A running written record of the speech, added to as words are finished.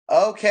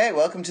Okay,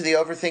 welcome to the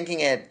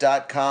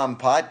overthinkingit.com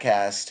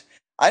podcast.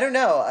 I don't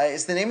know,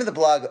 is the name of the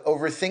blog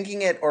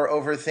Overthinking It or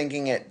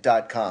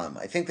overthinkingit.com?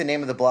 I think the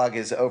name of the blog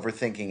is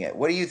Overthinking It.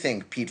 What do you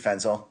think, Pete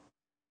Fenzel?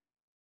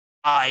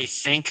 I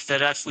think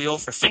that if we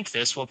overthink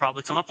this, we'll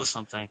probably come up with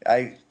something.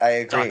 I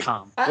agree.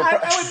 .com.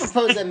 I would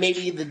propose that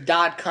maybe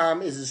the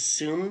 .com is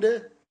assumed,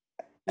 and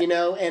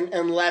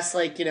unless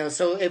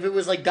so if it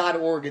was like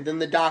 .org, then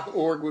the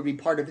 .org would be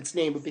part of its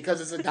name, but because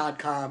it's a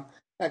 .com,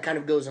 that kind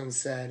of goes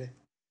unsaid.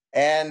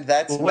 And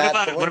that's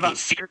what about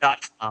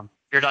fear.com?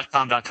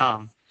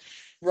 Fear.com.com.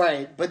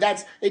 Right, but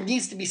it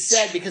needs to be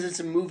said because it's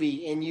a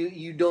movie, and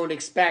you don't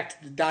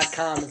expect the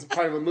 .com as a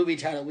part of a movie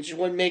title, which is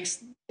what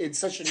makes it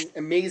such an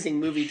amazing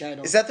movie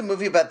title. Is that the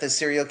movie about the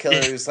serial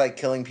killer who's like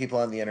killing people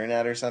on the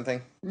internet or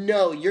something?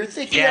 No, you're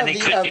thinking of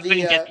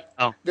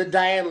the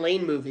Diane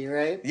Lane movie,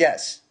 right?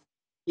 Yes.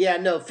 Yeah,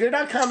 no,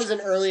 Fear.com is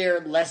an earlier,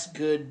 less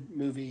good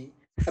movie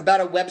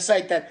about a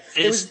website that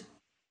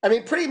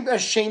pretty a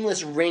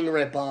shameless Ring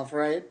ripoff,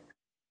 right?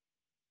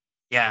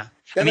 Yeah.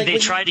 They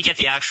tried to get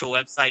the actual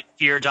website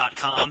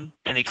fear.com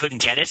and they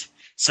couldn't get it.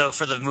 So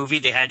for the movie,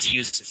 they had to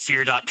use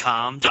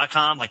fear.com, like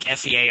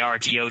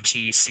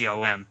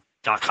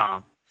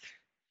FEARDOTCOM.com.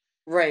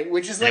 Right,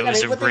 which is like, what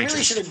they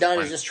really should have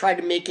done is just tried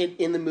to make it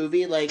in the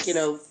movie,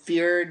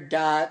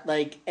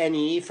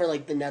 fear.ne for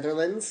like the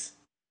Netherlands.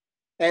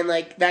 And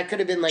that could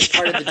have been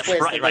part of the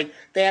twist. Right.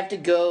 They have to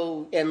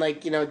go and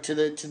to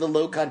the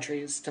Low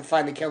Countries to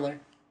find the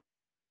killer.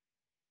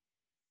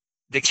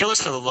 The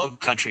killers of the Low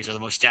Countries are the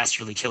most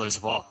dastardly killers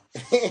of all.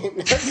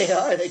 No, they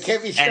are. They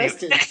can't be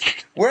trusted.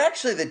 We're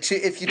actually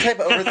if you type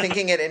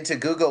Overthinking It into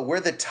Google, we're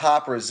the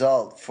top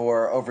result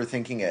for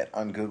Overthinking It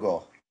on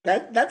Google.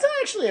 That's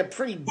actually a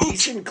pretty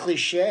decent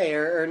cliche,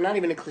 or not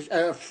even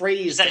a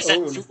phrase is to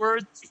own. That two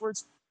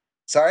words?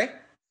 Sorry?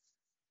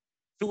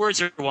 2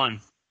 words or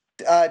one?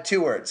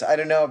 2 words. I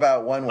don't know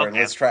about one word.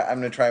 Okay. I'm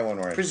going to try one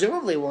word.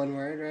 Presumably one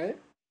word, right?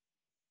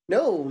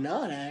 No,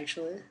 not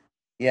actually.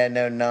 Yeah,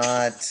 no,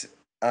 not.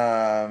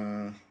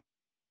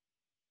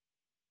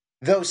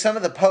 Though some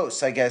of the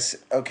posts, I guess.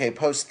 Okay,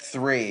 post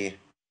 3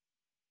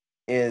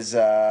 is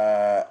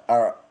our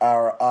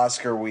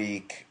Oscar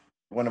week.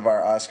 One of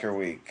our Oscar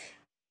week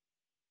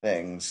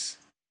things.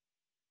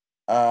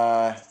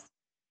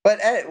 But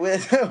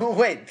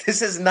wait,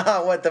 this is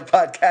not what the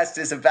podcast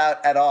is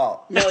about at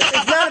all. No,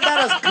 it's not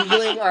about us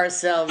Googling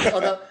ourselves.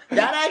 Although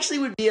that actually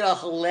would be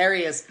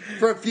hilarious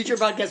for a future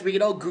podcast. We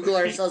could all Google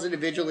ourselves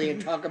individually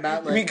and talk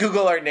about we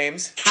Google our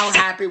names, how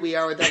happy we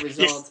are with that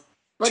result.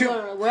 But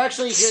no, we're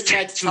actually here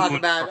tonight to talk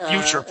about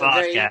future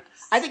podcast.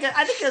 I think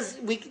as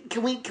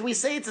can we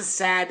say it's a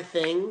sad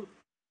thing?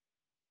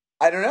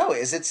 I don't know.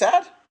 Is it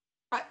sad?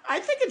 I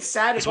think it's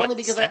sad. It's only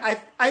because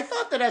I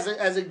thought that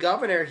as a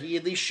governor he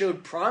at least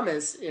showed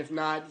promise. If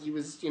not, he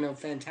was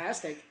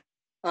fantastic.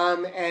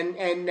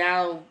 And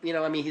now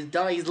he's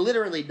done. He's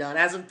literally done.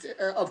 As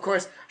of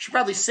course, I should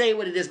probably say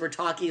what it is we're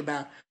talking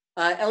about.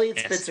 Elliot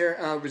Spitzer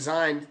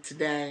resigned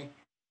today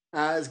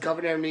as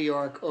governor of New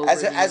York.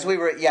 As we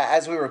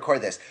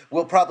record this,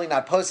 we'll probably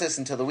not post this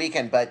until the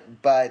weekend. But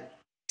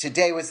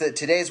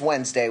today's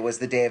Wednesday was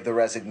the day of the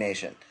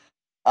resignation.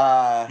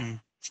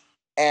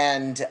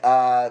 And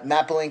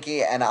Matt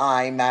Belinkie and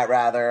Matt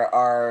Rather,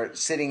 are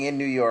sitting in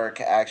New York,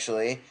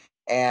 actually,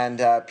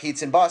 and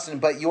Pete's in Boston,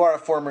 but you are a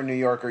former New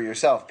Yorker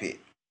yourself, Pete.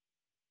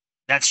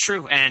 That's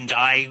true, and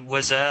I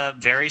was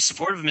very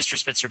supportive of Mr.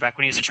 Spitzer back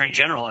when he was Attorney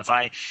General. If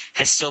I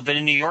had still been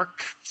in New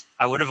York,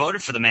 I would have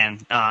voted for the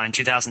man in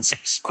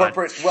 2006.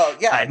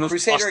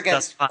 Crusader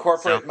against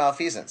corporate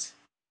malfeasance.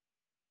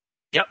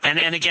 Yep,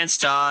 and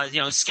against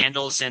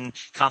scandals and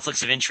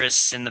conflicts of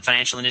interests in the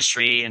financial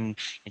industry and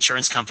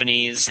insurance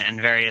companies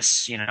and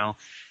various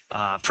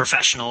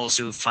professionals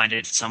who find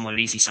it somewhat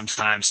easy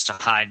sometimes to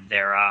hide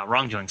their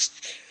wrongdoings.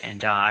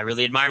 And I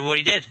really admired what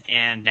he did,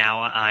 and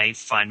now I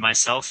find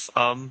myself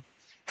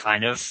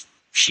kind of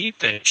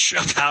sheepish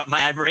about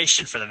my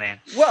admiration for the man.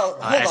 Well,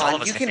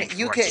 hold on,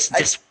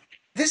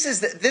 This is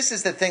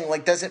the thing.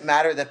 Does it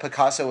matter that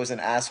Picasso was an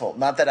asshole?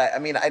 Not that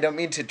I don't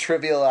mean to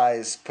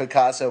trivialize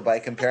Picasso by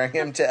comparing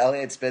him to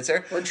Elliot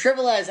Spitzer, or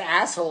trivialize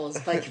assholes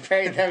by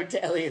comparing them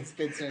to Elliot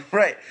Spitzer.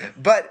 Right,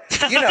 but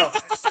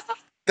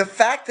the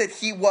fact that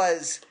he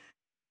was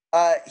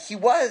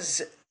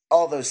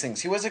all those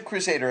things. He was a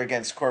crusader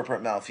against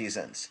corporate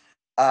malfeasance,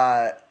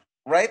 right?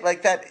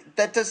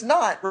 That does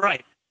not.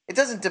 Right. It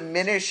doesn't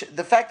diminish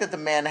the fact that the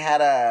man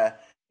had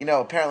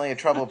apparently a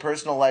troubled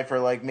personal life, or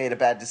made a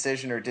bad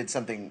decision, or did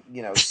something,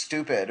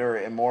 stupid or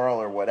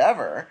immoral or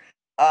whatever.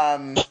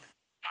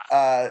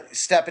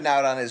 Stepping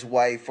out on his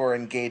wife or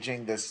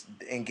engaging the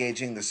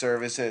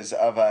services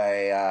of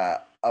a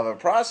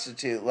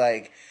prostitute,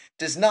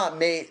 does not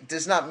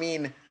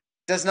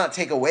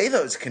take away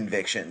those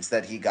convictions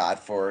that he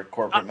got for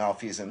corporate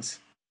malfeasance.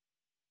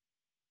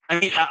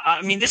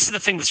 I mean, this is the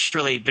thing that's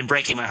really been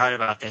breaking my heart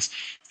about this.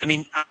 I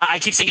mean, I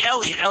keep saying,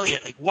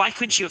 Elliot, why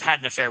couldn't you have had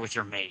an affair with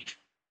your maid?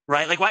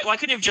 Right? Why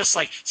couldn't you have just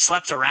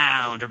slept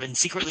around or been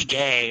secretly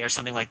gay or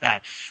something like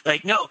that?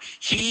 No,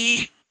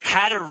 he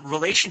had a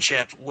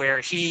relationship where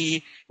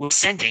he was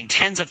sending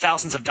tens of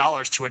thousands of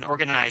dollars to an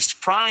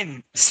organized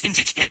crime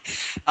syndicate.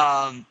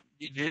 And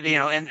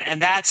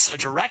that's a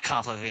direct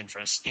conflict of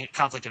interest.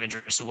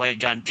 The way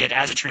Gunn did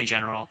as Attorney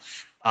General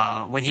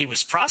when he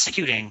was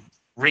prosecuting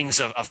rings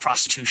of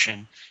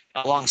prostitution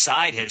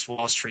alongside his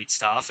Wall Street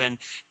stuff, and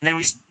then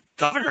he's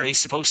governor. He's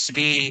supposed to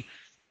be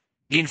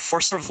the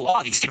enforcer of the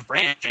law, the executive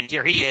branch, and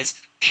here he is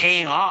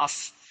paying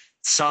off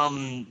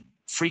some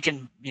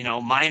freaking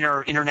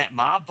minor internet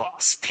mob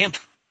boss, pimp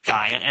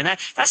guy, and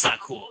that's not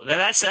cool.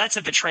 That's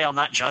a betrayal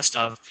not just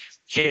of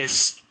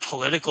his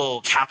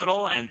political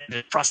capital and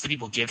the trust that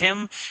people give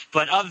him,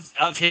 but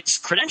of his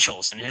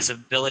credentials and his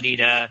ability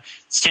to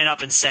stand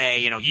up and say,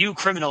 you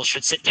criminals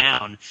should sit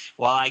down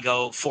while I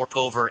go fork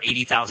over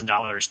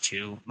 $80,000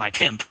 to my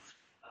pimp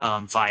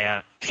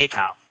via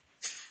PayPal.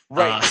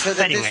 Right. So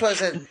that anyway. This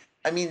wasn't.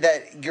 I mean,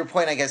 that your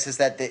point, I guess, is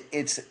that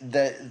it's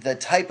the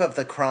type of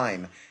the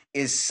crime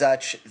is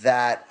such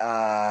that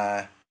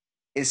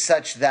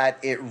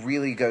it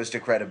really goes to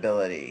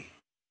credibility.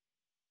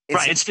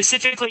 Right, and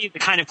specifically the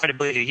kind of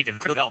credibility he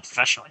developed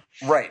professionally.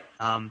 Right.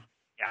 Yeah.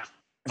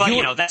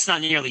 But that's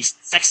not nearly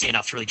sexy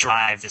enough to really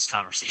drive this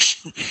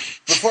conversation.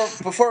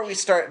 Before we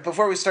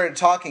started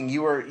talking,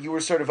 you were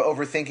sort of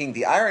overthinking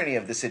the irony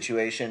of the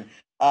situation,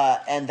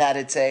 and that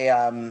it's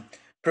a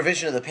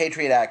provision of the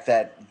Patriot Act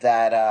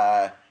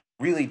that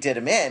really did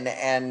him in,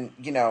 and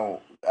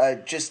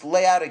just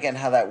lay out again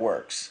how that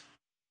works.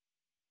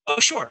 Oh,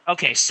 sure.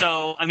 Okay,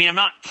 so, I'm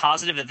not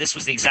positive that this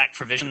was the exact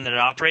provision that it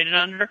operated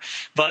under,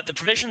 but the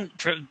provision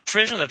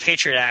of the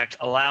Patriot Act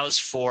allows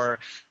for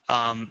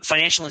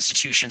financial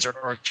institutions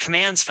or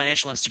commands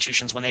financial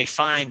institutions when they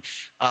find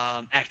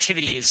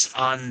activities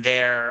on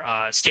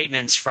their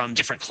statements from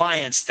different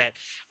clients that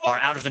are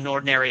out of the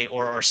ordinary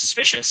or are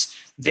suspicious.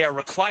 They're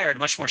required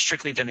much more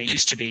strictly than they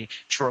used to be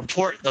to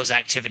report those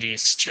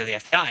activities to the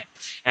FBI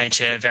and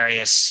to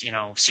various,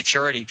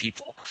 security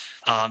people.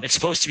 It's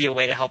supposed to be a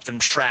way to help them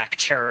track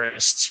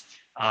terrorist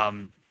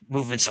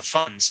movements of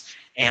funds.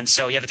 And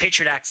so, the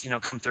Patriot Act,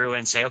 come through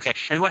and say, okay.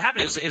 And what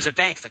happened is it was a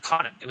bank that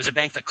caught him. It was a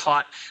bank that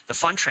caught the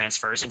fund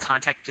transfers and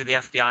contacted the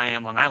FBI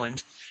on Long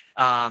Island.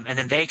 And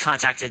then they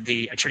contacted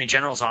the Attorney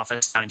General's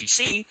office down in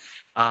D.C.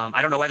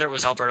 I don't know whether it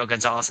was Alberto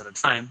Gonzales at the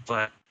time,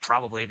 but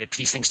probably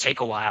these things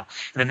take a while.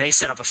 And then they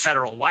set up a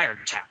federal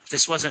wiretap.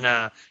 This wasn't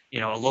a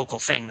local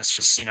thing. This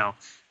just,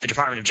 the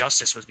Department of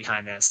Justice was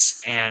behind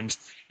this. And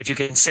if you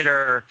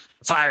consider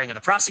the firing of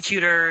the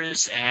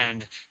prosecutors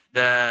and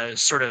the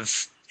sort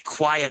of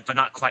quiet but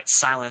not quite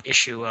silent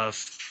issue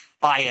of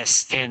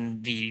bias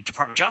in the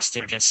Department of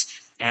Justice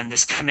and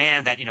this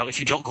command that, if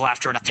you don't go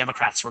after enough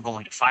Democrats, we're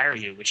going to fire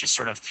you, which is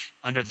sort of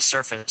under the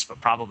surface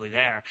but probably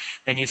there,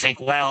 then you think,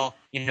 well,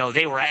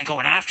 they were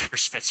going after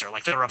Spitzer.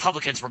 Like the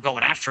Republicans were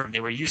going after him. They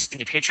were using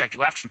the Patriot Act to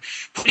go after him.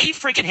 But he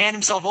freaking handed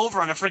himself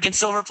over on a freaking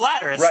silver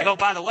platter. It's right. Like, oh,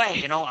 by the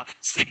way,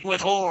 sleeping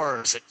with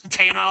whores, and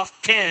paying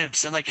off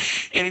pimps. And they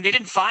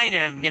didn't find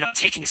him,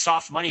 taking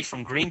soft money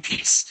from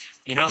Greenpeace.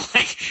 And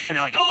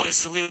they're like, oh, this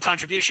is a legal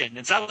contribution.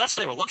 And so that's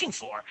what they were looking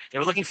for. They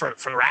were looking for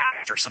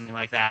rat or something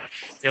like that.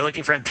 They were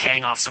looking for him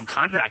paying off some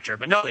contractor.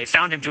 But no, they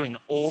found him doing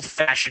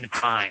old-fashioned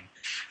crime.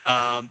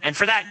 And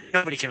for that,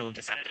 nobody can really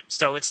defend him.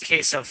 So it's a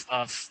case of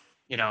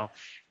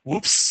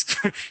whoops.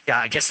 Yeah,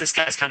 I guess this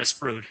guy's kind of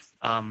screwed.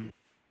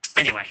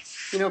 Anyway.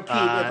 Pete, if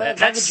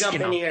I could jump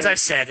in here. As I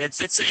said,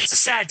 it's a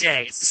sad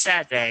day. It's a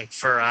sad day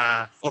for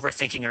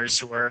overthinkers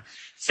who are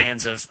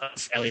fans of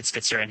Eliot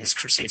Spitzer and his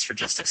crusades for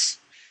justice.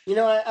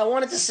 I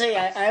wanted to say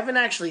I haven't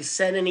actually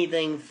said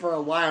anything for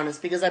a while, and it's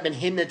because I've been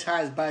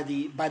hypnotized by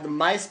the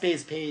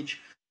MySpace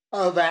page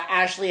of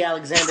Ashley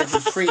Alexander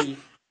Dupree,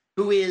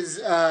 who is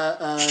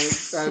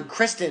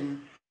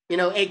Kristen,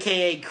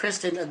 a.k.a.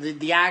 Kristen,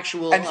 the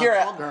actual and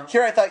here, call girl.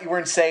 Here I thought you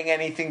weren't saying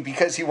anything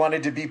because you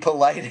wanted to be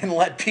polite and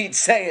let Pete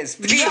say his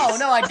piece.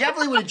 No, I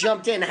definitely would have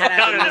jumped in had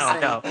I been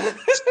listening. No.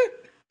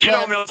 You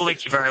don't know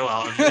Blakey very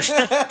well.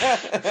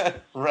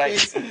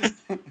 Right.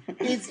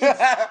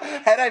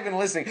 Had I been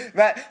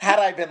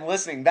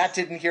listening, Matt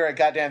didn't hear a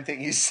goddamn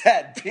thing you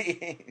said,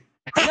 Pete.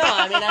 No,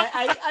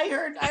 I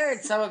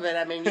heard some of it.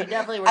 You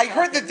definitely were. I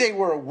heard that they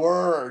were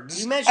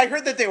words. I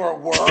heard that they were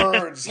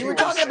words. You were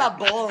talking about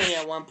bowling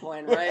at one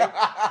point, right?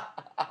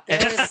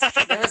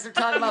 There was some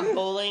talk about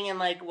bowling and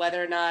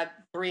whether or not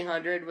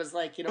 300 was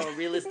a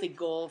realistic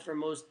goal for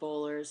most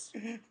bowlers.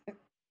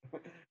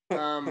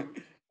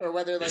 Or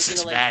whether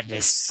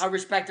madness. How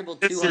respectable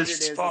 200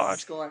 is as a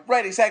score.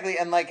 Right, exactly,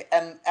 and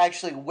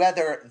actually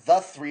whether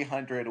the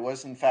 300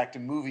 was in fact a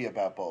movie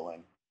about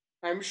bowling.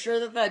 I'm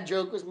sure that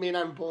joke was made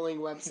on bowling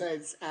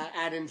websites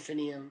ad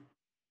infinitum.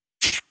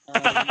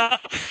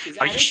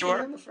 Are you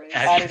sure?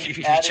 Ad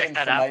check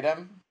that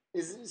out.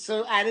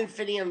 So ad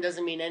infinitum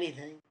doesn't mean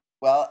anything.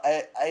 Well,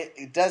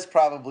 it does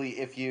probably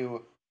if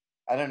you,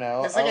 I don't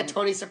know. That's like a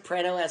Tony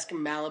Soprano-esque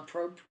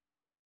malaprop.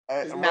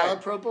 Is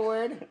malaprop a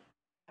word?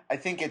 I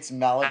think it's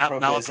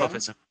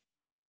malapropism.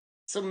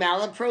 So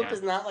malaprop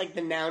is not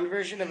the noun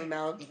version of a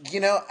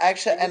malaprop?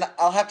 Actually, and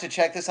I'll have to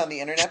check this on the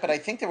internet, but I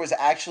think there was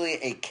actually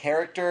a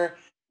character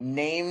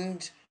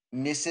named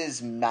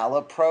Mrs.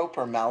 Malaprop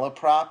or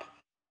Malaprop.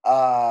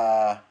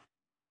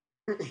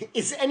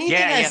 Is anything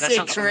I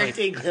say correct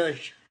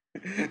English?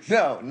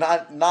 No,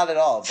 not at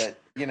all. But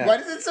you know, why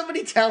doesn't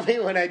somebody tell me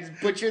when I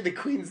butcher the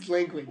Queen's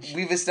language?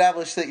 We've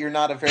established that you're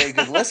not a very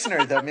good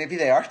listener, though. Maybe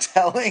they are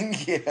telling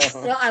you.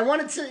 Well, I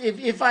wanted to,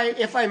 if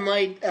I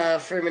might,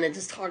 for a minute,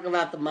 just talk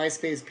about the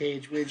MySpace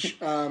page, which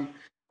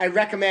I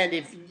recommend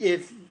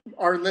if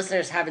our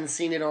listeners haven't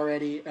seen it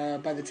already.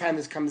 By the time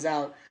this comes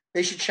out,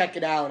 they should check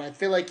it out. I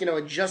feel like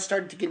it just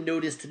started to get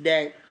noticed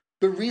today.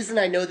 The reason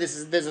I know this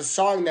is there's a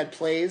song that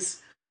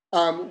plays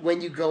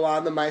when you go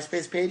on the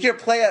MySpace page. Here,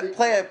 play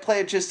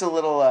it just a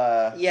little.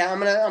 Yeah, I'm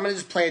gonna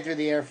just play it through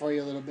the air for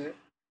you a little bit.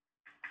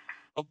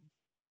 Oh,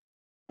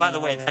 by the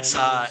way, that's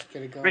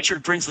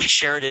Richard Brinsley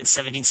Sheridan's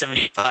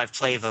 1775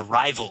 play The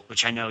Rival,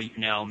 which I know you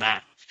know,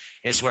 Matt,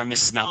 is where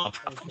Mrs.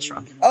 Malaprop comes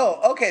from.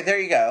 Oh, okay, there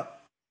you go.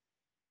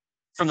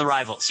 From The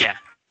Rivals, yeah.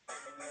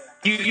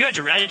 You had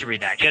to read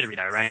that. You had to read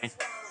that, right?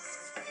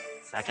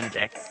 Back in the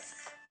day.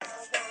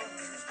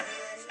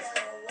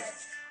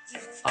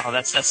 Oh,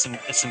 that's some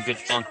good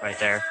funk right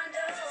there.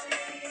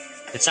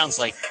 It sounds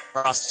like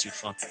prostitute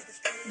funk.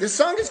 The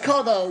song is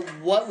called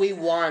What We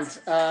Want.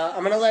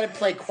 I'm going to let it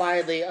play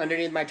quietly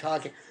underneath my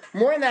talking.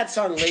 More on that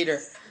song later.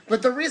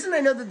 But the reason I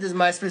know that this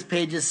MySpace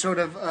page is sort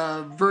of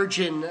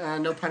virgin,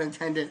 no pun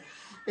intended,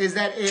 is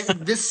that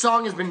this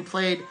song has been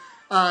played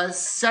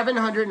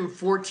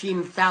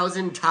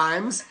 714,000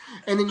 times,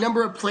 and the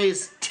number of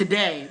plays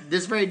today,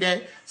 this very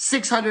day,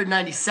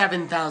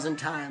 697,000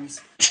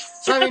 times.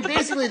 So, I mean,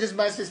 basically this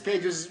MySpace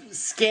page was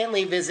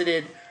scantily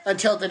visited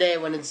until today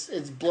when it's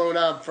blown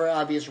up for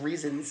obvious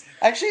reasons.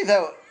 Actually,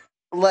 though,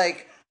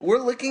 like, we're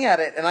looking at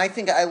it, and I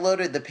think I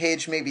loaded the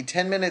page maybe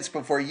 10 minutes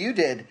before you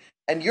did,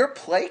 and your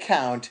play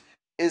count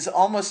is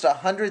almost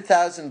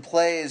 100,000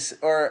 plays,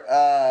 or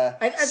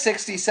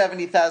 60,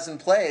 70,000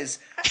 plays.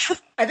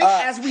 I think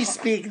as we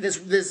speak,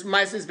 this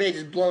MySpace page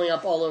is blowing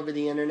up all over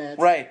the internet.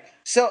 Right.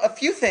 So, a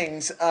few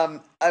things I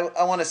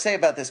want to say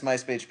about this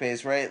MySpace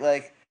page, right?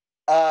 Like,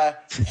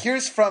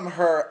 here's from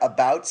her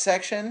About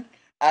section.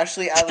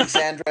 Ashley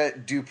Alexandra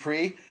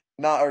Dupre,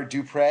 not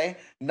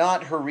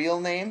her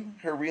real name.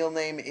 Her real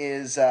name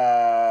is,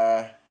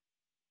 I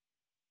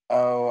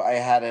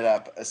had it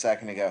up a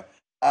second ago.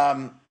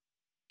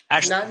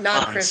 Ashley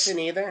not Kristen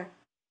either.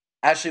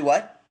 Ashley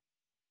what?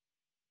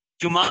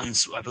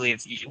 Youmans, I believe.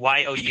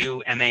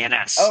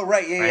 Youmans. Oh,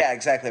 right. Yeah,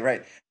 exactly,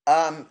 right.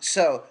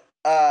 So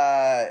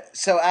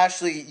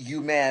Ashley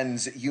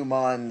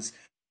Youmans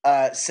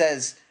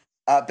says,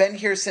 been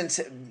here since,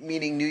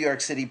 meaning New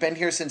York City, been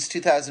here since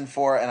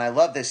 2004, and I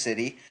love this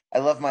city. I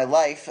love my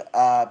life,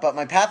 but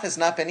my path has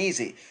not been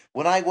easy.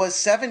 When I was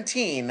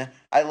 17,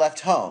 I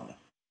left home.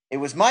 It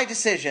was my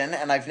decision,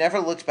 and I've never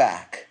looked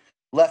back.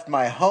 Left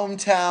my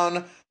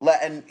hometown,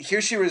 and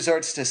here she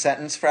resorts to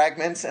sentence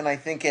fragments, and I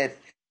think it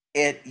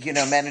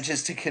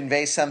manages to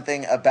convey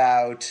something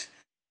about,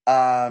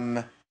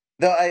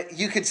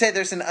 you could say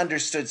there's an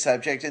understood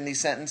subject in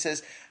these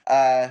sentences,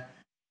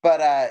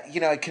 but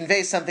it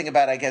conveys something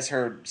about, I guess,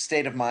 her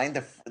state of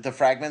mind. The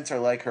fragments are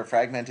like her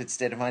fragmented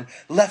state of mind.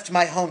 Left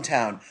my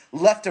hometown.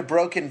 Left a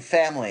broken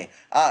family.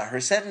 Her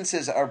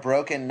sentences are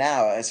broken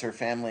now as her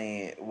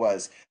family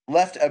was.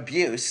 Left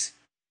abuse,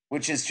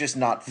 which is just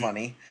not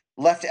funny.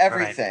 Left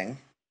everything.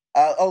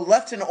 Right.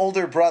 Left an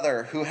older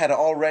brother who had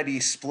already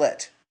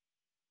split,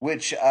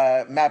 which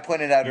Matt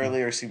pointed out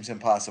earlier seems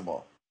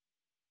impossible.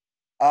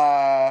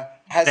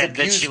 Has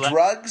abused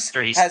drugs,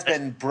 has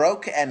been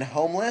broke and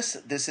homeless.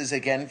 This is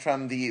again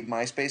from the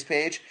MySpace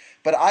page.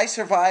 But I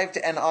survived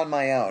and on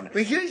my own.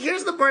 But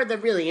here's the part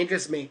that really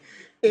interests me.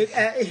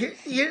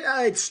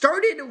 It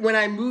started when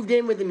I moved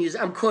in with a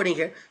musician. I'm quoting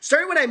here.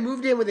 Started when I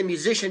moved in with a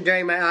musician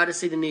during my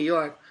odyssey to New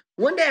York.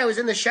 One day I was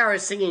in the shower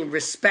singing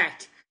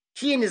Respect.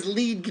 He and his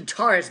lead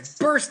guitarist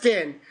burst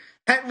in,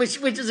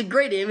 which is a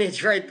great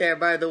image right there,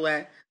 by the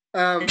way.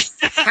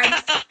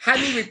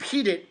 Had me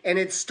repeat it, and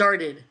it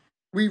started.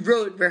 We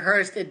wrote,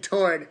 rehearsed, and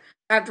toured.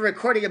 After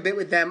recording a bit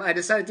with them, I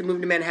decided to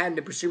move to Manhattan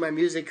to pursue my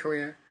music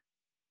career,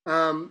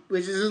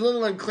 which is a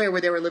little unclear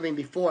where they were living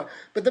before.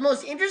 But the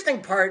most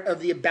interesting part of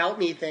the About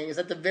Me thing is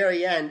at the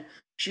very end,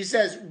 she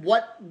says,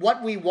 What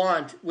We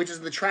Want, which is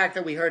the track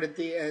that we heard at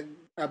the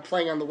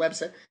playing on the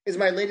website, is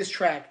my latest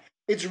track.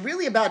 It's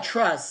really about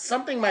trust,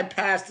 something my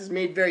past has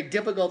made very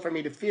difficult for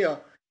me to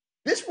feel.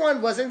 This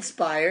one was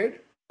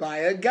inspired by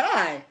a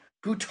guy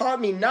who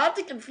taught me not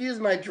to confuse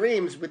my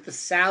dreams with the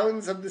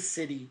sounds of the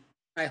city.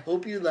 I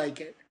hope you like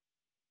it.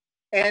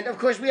 And, of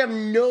course, we have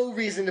no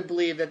reason to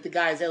believe that the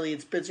guy is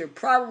Elliot Spitzer.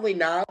 Probably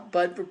not,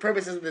 but for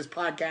purposes of this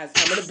podcast,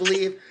 I'm going to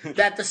believe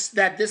that this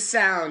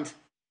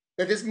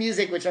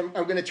music, which I'm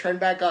going to turn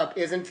back up,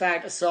 is, in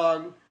fact, a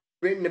song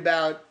written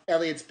about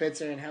Elliot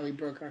Spitzer and how he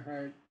broke her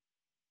heart.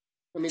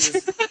 Let me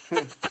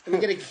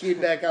get it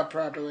queued back up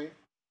properly.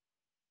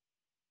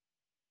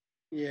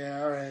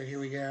 Yeah, all right,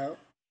 here we go.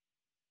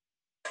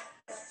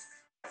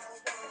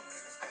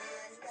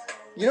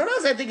 You know what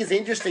else I think is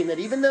interesting? That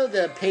even though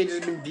the page has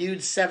been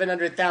viewed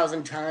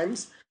 700,000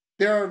 times,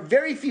 there are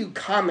very few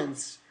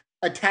comments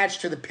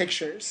attached to the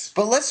pictures.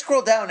 But let's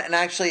scroll down and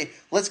actually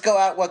let's go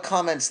at what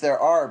comments there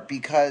are,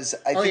 because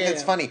I think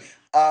it's funny.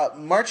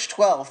 March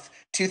 12th,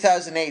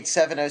 2008,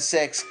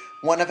 7:06.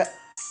 One of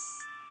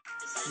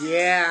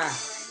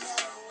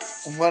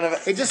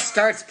it just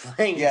starts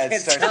playing. Yeah,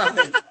 it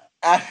starts.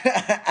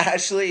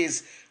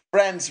 Ashley's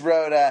friends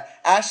wrote,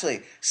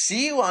 Ashley,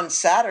 see you on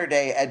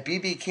Saturday at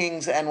BB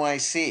King's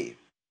NYC.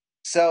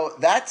 So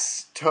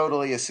that's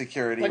totally a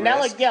security risk. Now,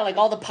 like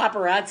all the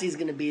paparazzi's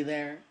going to be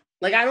there.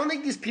 Like, I don't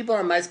think these people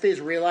on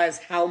MySpace realize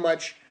how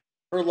much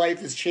her life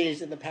has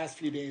changed in the past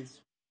few days.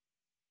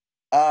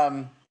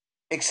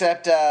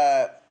 Except,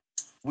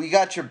 we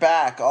got your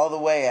back all the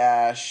way,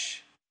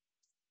 Ash.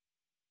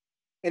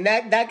 And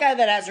that guy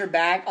that has her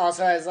back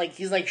also has, like,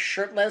 he's, like,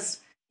 shirtless.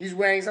 He's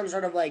wearing some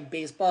sort of, like,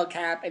 baseball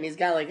cap, and he's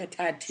got, like, a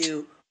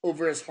tattoo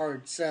over his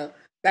heart. So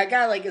that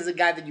guy, like, is a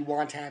guy that you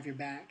want to have your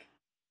back.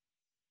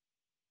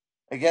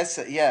 I guess,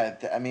 yeah,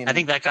 I mean... I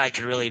think that guy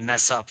could really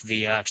mess up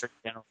the Attorney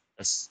General.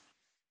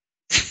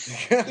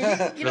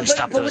 Really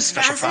but what's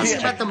fascinating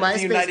about the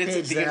MySpace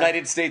page... The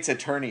United States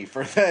Attorney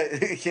for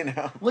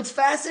the, What's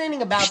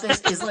fascinating about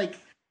this is, like,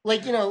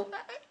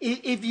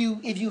 if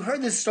you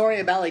heard this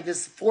story about, like,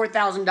 this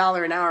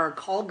 $4,000 an hour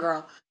call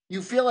girl,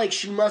 you feel like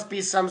she must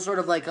be some sort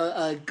of, like,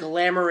 a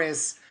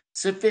glamorous,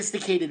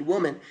 sophisticated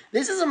woman.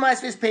 This is a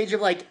MySpace page of,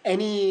 like,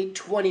 any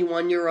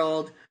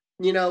 21-year-old,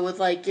 with,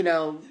 like,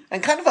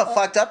 and kind of a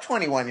fucked up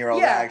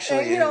 21-year-old,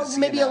 actually. And,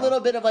 maybe a little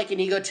bit of, like, an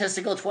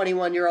egotistical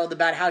 21-year-old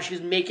about how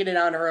she's making it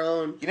on her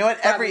own. You know what?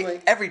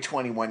 Every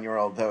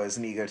 21-year-old, though, is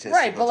an egotistical.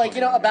 Right, but, like,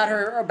 about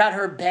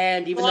her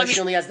band, even though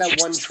she only has that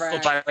one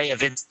track. By way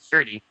of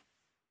insecurity.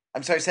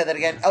 I'm sorry, say that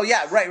again. Oh,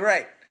 yeah,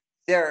 right.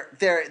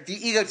 The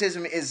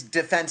egotism is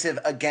defensive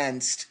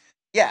against,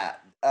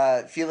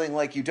 feeling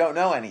like you don't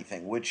know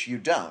anything, which you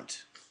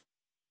don't.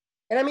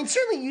 And I mean,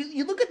 certainly,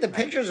 you look at the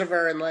pictures of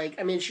her, and, like,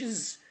 I mean,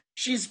 she's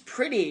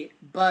pretty,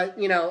 but,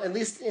 at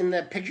least in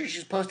the picture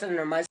she's posted on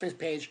her MySpace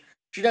page,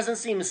 she doesn't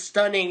seem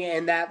stunning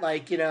in that,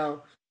 like,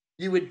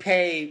 you would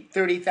pay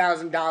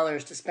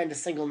 $30,000 to spend a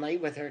single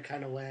night with her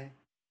kind of way.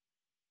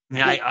 I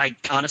mean, I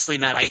honestly,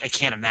 Matt, I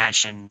can't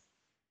imagine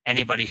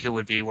anybody who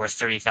would be worth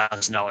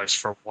 $30,000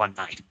 for one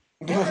night.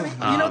 Well,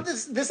 I mean,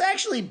 this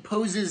actually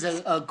poses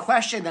a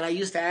question that I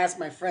used to ask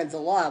my friends a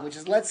lot, which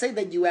is, let's say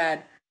that you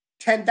had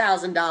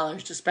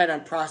 $10,000 to spend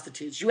on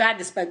prostitutes. You had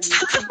to spend.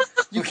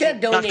 You can't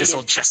donate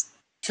it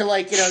to,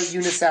 like,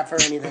 UNICEF or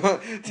anything.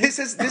 This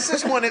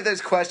is one of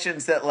those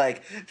questions that,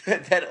 like,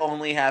 that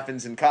only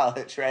happens in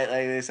college, right?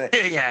 Like they say.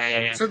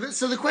 Yeah. So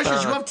the question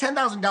is, you have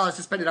 $10,000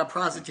 to spend it on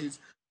prostitutes.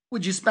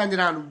 Would you spend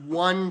it on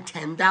one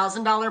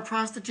 $10,000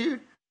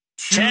 prostitute?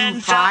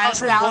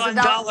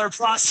 $10,000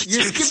 prostitute.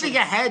 You're skipping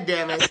ahead,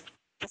 damn it.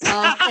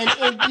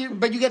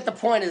 But you get the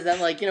point. Is that,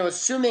 like,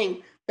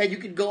 assuming that you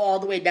could go all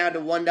the way down to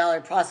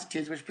 $1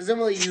 prostitutes, which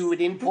presumably you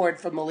would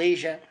import from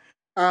Malaysia.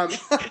 So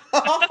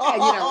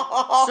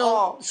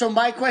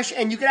my question,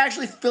 and you could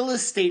actually fill a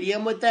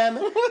stadium with them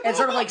and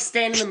sort of, like,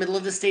 stand in the middle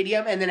of the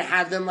stadium and then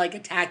have them, like,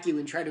 attack you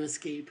and try to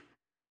escape.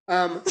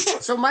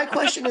 So my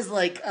question is,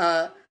 like,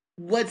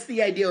 what's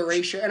the ideal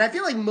ratio? And I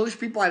feel like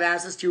most people I've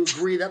asked this to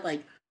agree that,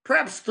 like,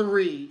 perhaps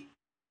 3,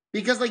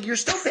 because, like, you're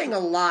still paying a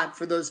lot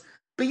for those.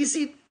 But you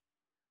see,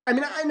 I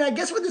mean, and I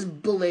guess what this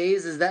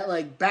belays is that,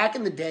 like, back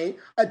in the day,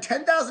 a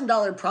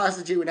 $10,000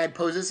 prostitute, when I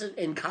posed this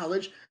in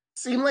college,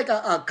 seemed like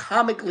a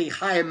comically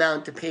high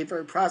amount to pay for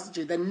a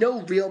prostitute, that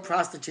no real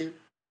prostitute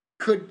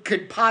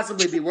could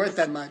possibly be worth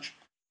that much.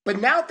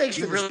 But now, thanks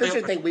to the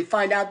Fisher thing, we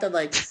find out that,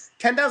 like,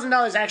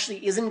 $10,000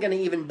 actually isn't going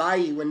to even buy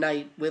you a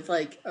night with,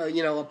 like,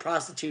 a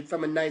prostitute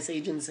from a nice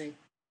agency.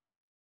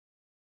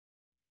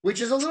 Which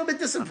is a little bit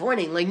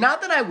disappointing. Like, not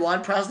that I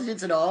want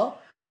prostitutes at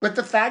all, but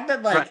the fact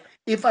that, like,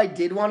 if I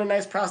did want a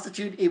nice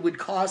prostitute, it would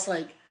cost,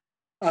 like,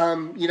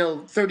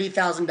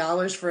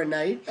 $30,000 for a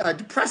night,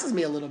 depresses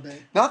me a little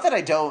bit. Not that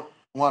I don't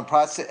want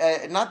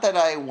not that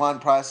I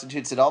want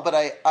prostitutes at all, but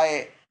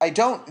I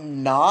don't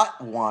not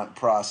want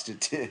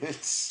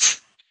prostitutes.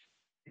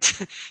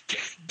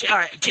 All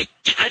right,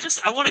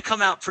 I want to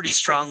come out pretty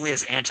strongly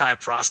as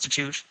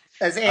anti-prostitute.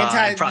 As you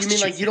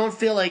mean, like, you don't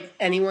feel like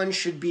anyone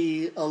should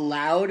be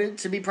allowed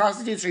to be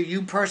prostitutes, or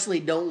you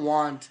personally don't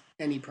want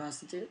any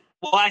prostitute?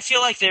 Well, I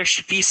feel like there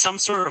should be some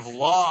sort of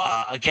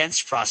law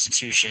against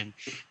prostitution,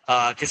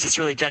 because it's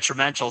really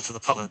detrimental to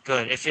the public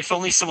good. If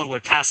only someone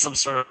would pass some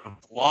sort of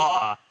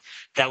law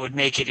that would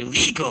make it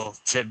illegal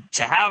to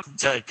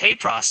pay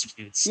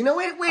prostitutes.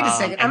 Wait a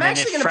second. I'm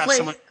actually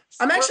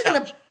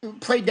going to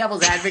play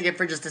devil's advocate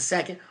for just a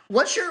second.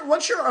 What's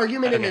your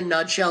argument in a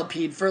nutshell,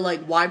 Pete, for,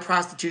 like, why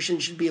prostitution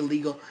should be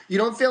illegal? You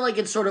don't feel like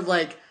it's sort of,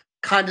 like,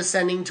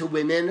 condescending to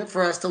women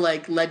for us to,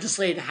 like,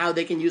 legislate how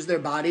they can use their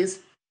bodies?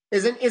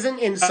 Isn't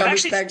in some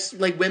respects,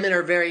 like, women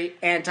are very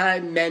anti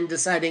men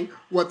deciding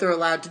what they're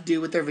allowed to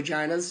do with their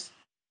vaginas?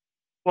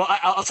 Well,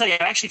 I'll tell you,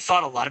 I've actually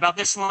thought a lot about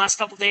this in the last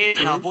couple of days,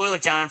 and I'll boil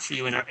it down for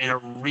you in a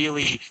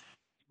really,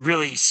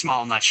 really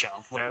small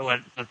nutshell, a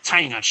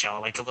tiny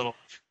nutshell, like a little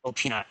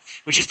peanut,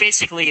 which is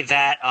basically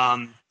that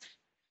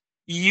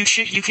you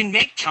can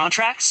make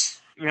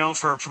contracts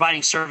for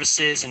providing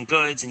services and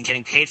goods and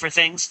getting paid for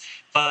things.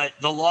 But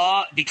the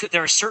law, because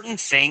there are certain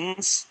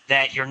things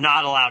that you're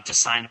not allowed to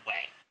sign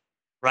away,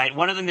 right?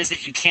 One of them is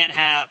that you can't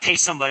pay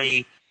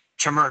somebody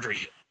to murder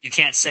you. You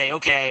can't say,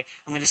 okay,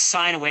 I'm going to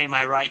sign away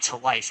my right to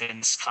life in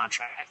this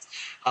contract.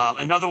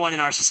 Another one in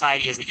our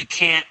society is that you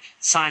can't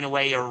sign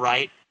away your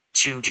right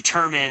to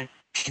determine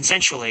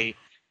consensually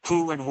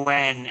who and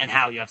when and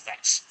how you have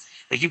sex.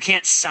 Like, you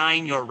can't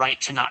sign your right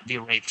to not be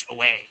raped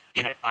away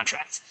in a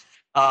contract.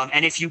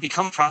 And if you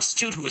become a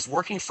prostitute who is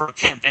working for a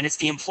pimp, and it's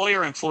the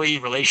employer-employee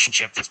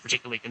relationship that's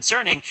particularly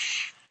concerning,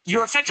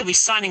 you're effectively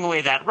signing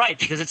away that right,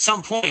 because at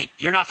some point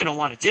you're not going to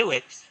want to do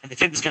it, and the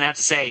pimp is going to have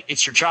to say,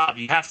 it's your job,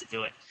 you have to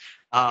do it.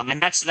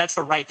 And that's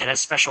the right that has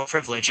special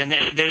privilege. And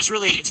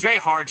it's very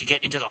hard to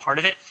get into the heart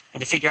of it and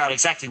to figure out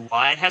exactly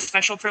why it has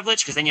special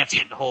privilege, because then you have to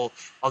get into all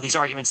these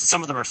arguments.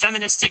 Some of them are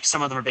feministic,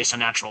 some of them are based on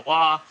natural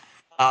law.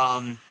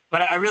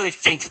 But I really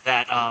think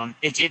that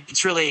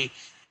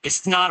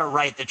it's not a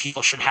right that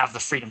people should have the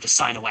freedom to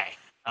sign away.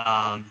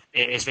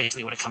 Is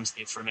basically what it comes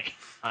to for me.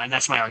 And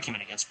that's my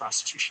argument against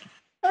prostitution.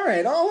 All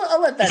right, I'll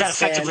let that stand.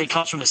 Effectively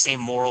comes from the same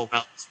moral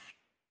realms.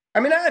 I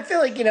mean, I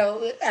feel like,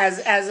 as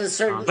a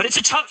certain, but it's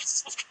a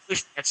tough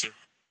conclusion to get to.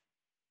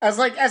 As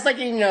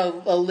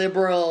a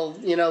liberal,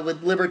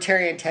 with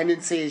libertarian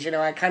tendencies,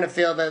 I kind of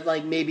feel that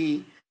like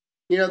maybe,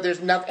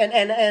 there's nothing,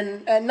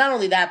 and not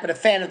only that, but a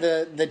fan of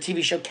the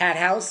TV show Cat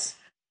House.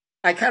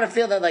 I kind of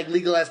feel that like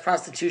legalized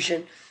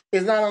prostitution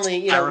is not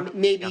only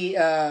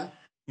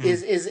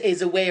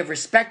is a way of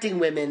respecting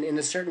women in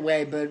a certain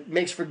way, but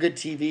makes for good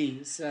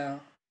TV. So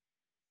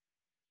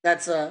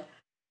that's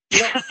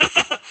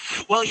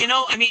well,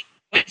 I mean,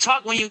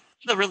 when you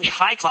the really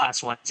high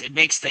class ones, it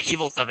makes the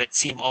evils of it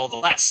seem all the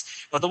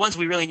less. But the ones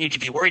we really need to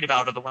be worried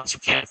about are the ones who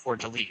can't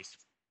afford to leave.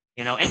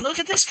 And look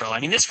at this girl. I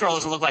mean, this girl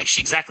doesn't look like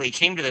she exactly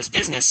came to this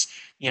business,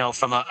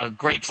 from a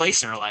great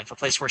place in her life, a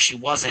place where she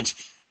wasn't,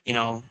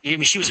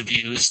 she was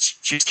abused,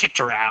 she was kicked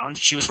around,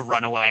 she was a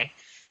runaway.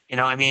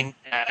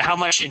 How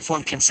much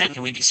informed consent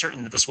can we be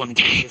certain that this woman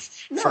gave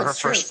for her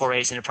first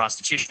forays into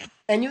prostitution?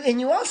 And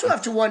you also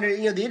have to wonder,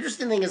 the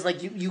interesting thing is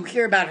like you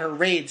hear about her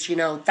rates,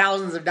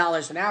 thousands of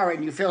dollars an hour,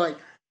 and you feel like,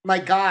 my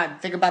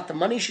God, think about the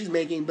money she's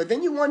making. But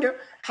then you wonder,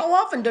 how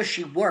often does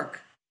she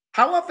work?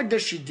 How often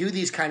does she do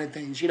these kind of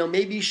things?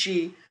 Maybe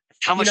she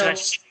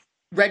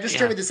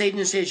registered with this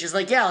agency and she's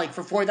like, yeah, like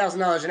for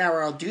 $4,000 an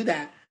hour, I'll do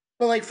that.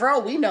 But like for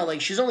all we know,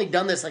 like she's only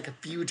done this like a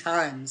few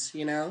times,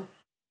 it's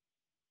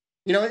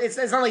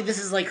not like this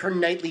is like her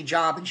nightly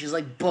job and she's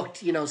like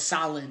booked,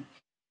 solid.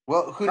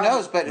 Well, who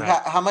knows? But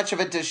how much of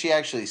it does she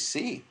actually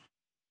see?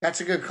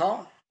 That's a good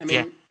call. I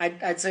mean,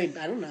 I'd say,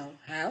 I don't know,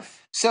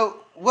 half. So,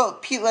 well,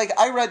 Pete, like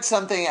I read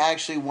something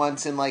actually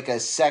once in like a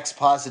sex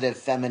positive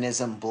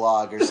feminism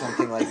blog or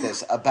something like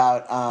this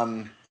about.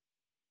 I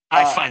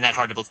find that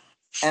hard to believe.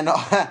 And all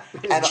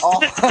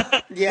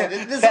yeah,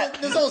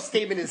 this whole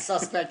statement is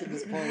suspect at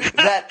this point.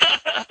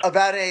 That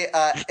about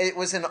it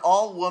was an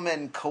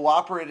all-woman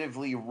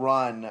cooperatively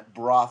run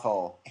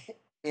brothel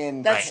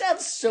in. That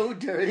sounds so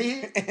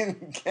dirty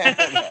in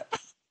Canada.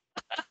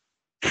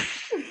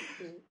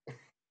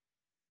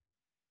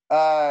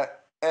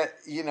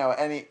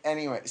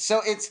 Anyway,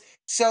 so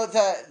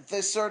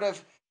the sort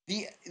of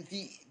the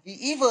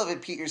evil of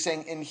it, Pete, you're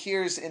saying,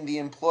 inheres in the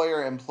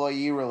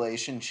employer-employee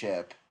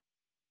relationship.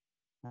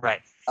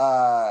 Right.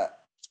 And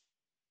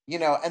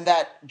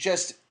that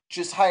just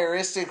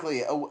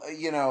heuristically,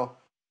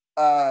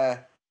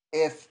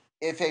 if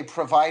a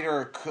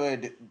provider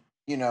could,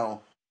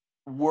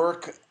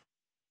 work,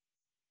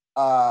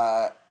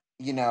 or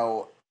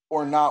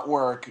not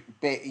work,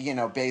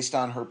 based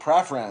on her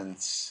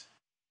preference,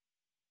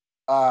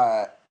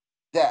 that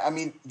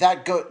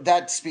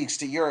speaks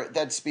to your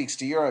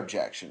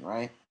objection,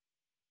 right?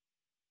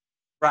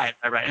 Right.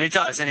 And it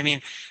does. And I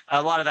mean,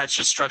 a lot of that's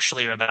just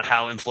structurally about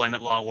how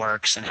employment law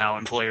works and how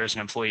employers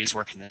and employees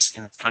work in this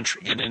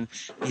country and in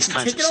these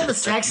kinds of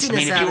systems. I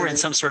mean, if you were in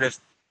some sort of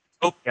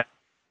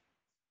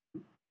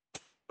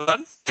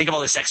think of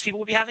all the sex people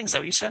would be having. Is that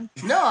what you said?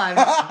 No,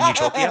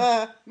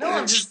 Utopia. No,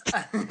 I'm just.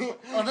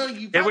 Although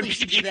you probably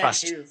should do that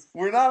too.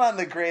 We're not on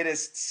the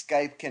greatest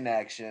Skype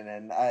connection,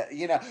 and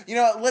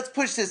let's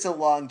push this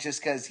along just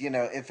because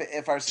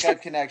if our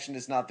Skype connection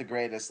is not the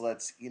greatest,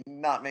 let's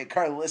not make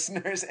our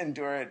listeners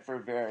endure it for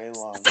very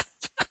long.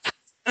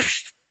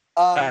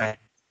 All right.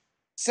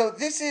 So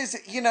this is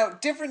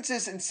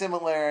differences and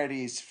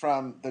similarities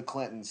from the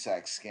Clinton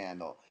sex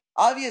scandal.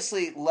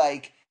 Obviously,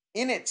 like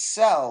in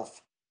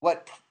itself,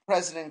 what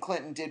President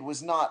Clinton did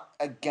was not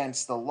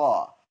against the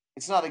law.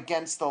 It's not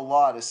against the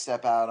law to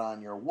step out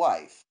on your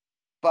wife.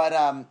 But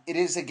it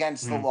is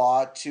against the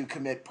law to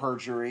commit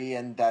perjury,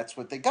 and that's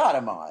what they got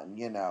him on,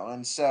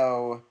 And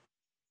so,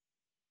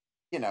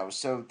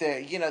 so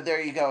there,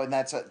 there you go, and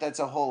that's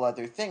a whole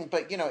other thing.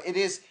 But, it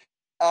is,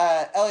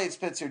 Eliot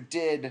Spitzer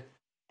did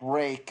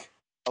break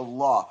a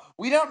law.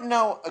 We don't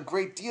know a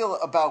great deal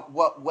about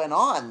what went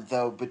on,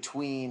 though,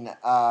 between,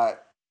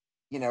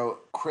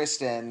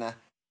 Kristen,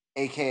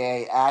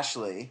 a.k.a.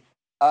 Ashley,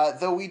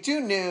 Though we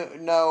do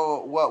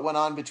know what went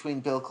on between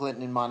Bill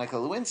Clinton and Monica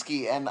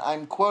Lewinsky, and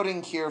I'm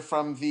quoting here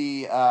from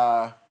the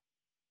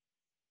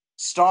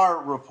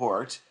Star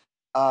report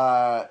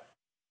from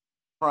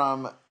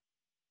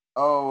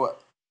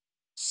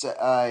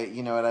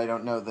you know what? I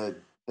don't know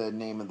the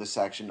name of the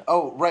section.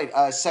 Oh,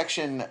 right,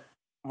 section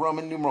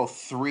Roman numeral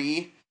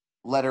 3,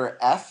 letter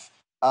F,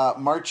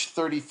 March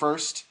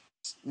 31st,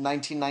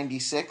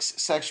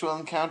 1996, sexual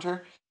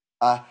encounter.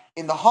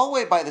 In the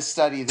hallway by the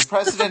study, the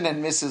president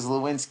and Mrs.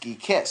 Lewinsky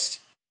kissed.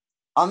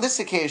 On this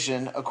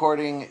occasion,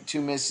 according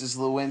to Mrs.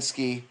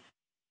 Lewinsky,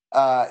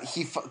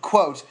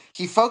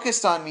 he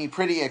focused on me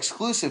pretty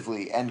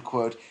exclusively, end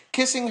quote,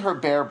 kissing her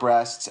bare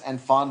breasts and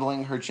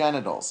fondling her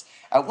genitals.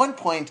 At one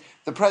point,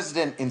 the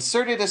president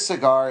inserted a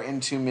cigar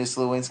into Miss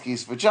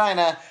Lewinsky's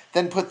vagina,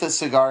 then put the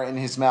cigar in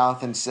his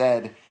mouth and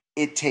said,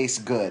 "It tastes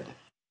good."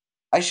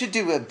 I should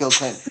do a Bill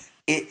Clinton.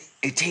 It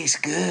tastes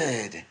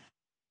good.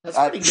 That's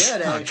pretty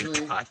good,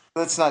 actually.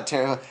 That's not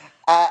terrible.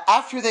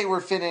 After they were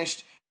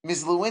finished,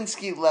 Ms.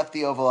 Lewinsky left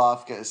the Oval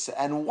Office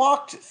and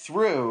walked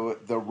through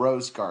the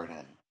Rose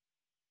Garden.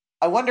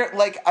 I wonder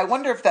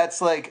if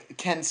that's like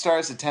Ken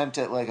Starr's attempt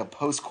at like a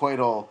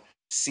post-coital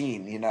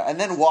scene, you know, and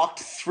then walked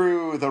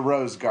through the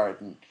Rose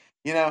Garden,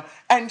 you know,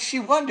 and she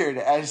wondered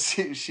as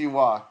she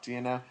walked,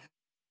 you know,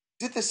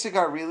 did the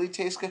cigar really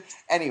taste good?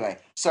 Anyway,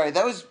 sorry,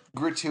 that was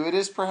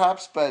gratuitous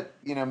perhaps, but,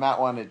 you know, Matt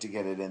wanted to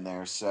get it in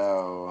there,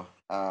 so...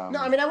 No,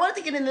 I mean, I wanted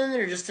to get it in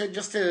there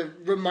just to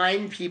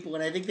remind people,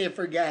 and I think they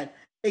forget,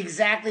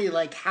 exactly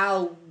like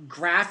how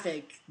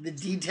graphic the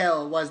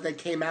detail was that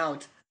came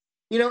out.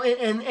 You know,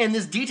 and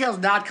this detail's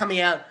not coming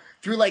out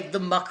through like the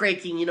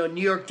muckraking, you know,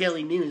 New York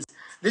Daily News.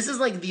 This is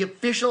like the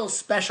official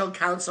special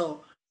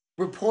counsel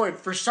report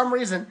for some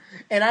reason,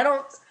 and I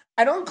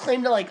don't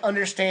claim to like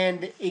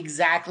understand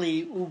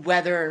exactly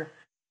whether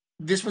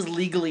this was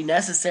legally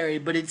necessary,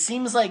 but it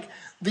seems like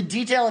the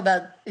detail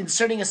about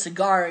inserting a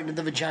cigar into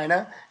the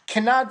vagina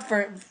cannot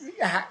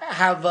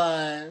have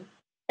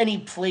any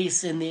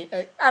place in the.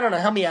 I don't know.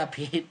 Help me out,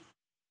 Pete.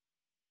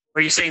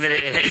 Are you saying that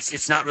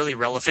it's not really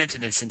relevant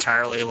and it's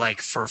entirely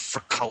like for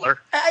color?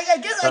 I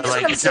guess like,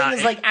 what I'm saying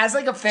is like as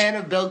like a fan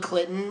of Bill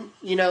Clinton,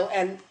 you know,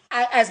 and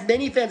as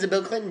many fans of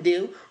Bill Clinton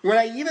do, when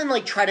I even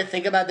like try to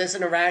think about this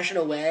in a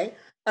rational way,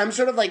 I'm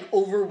sort of like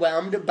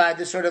overwhelmed by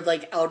the sort of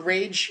like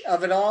outrage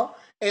of it all.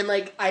 And,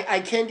 like, I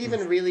can't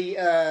even really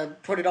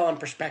put it all in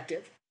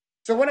perspective.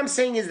 So what I'm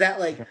saying is that,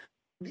 like,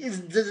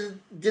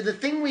 did the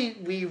thing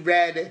we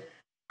read,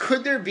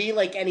 could there be,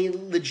 like, any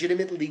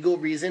legitimate legal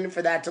reason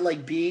for that to,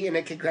 like, be in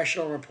a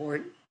congressional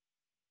report?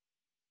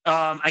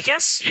 I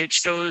guess it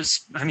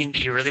shows, I mean,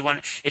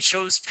 it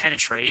shows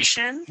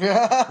penetration,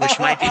 which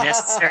might be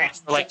necessary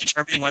for, like,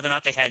 determining whether or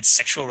not they had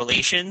sexual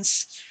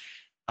relations.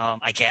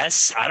 I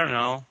guess. I don't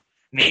know.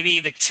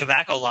 Maybe the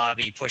tobacco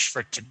lobby pushed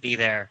for it to be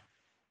there.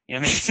 You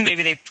know,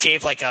 maybe they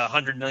gave like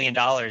 $100 million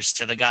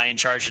to the guy in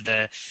charge of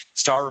the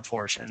Star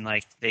Report, and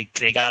like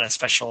they got a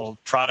special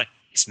product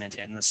placement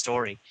in the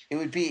story. It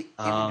would be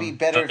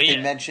better if they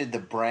mentioned the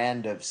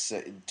brand of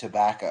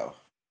tobacco.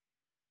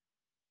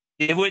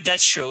 It would.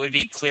 That's true. It would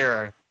be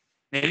clearer.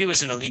 Maybe it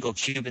was an illegal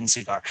Cuban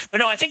cigar. But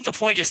no, I think the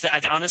point is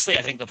that honestly,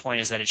 I think the point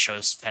is that it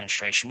shows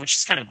penetration, which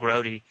is kind of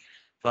grody.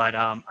 But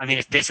I mean,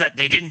 if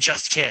they didn't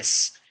just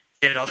kiss,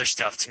 they did other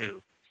stuff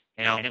too,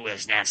 you know, and it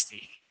was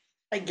nasty.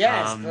 I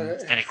guess,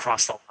 and it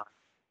crossed the line.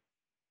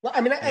 Well, I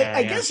mean,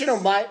 I guess, you know,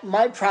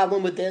 my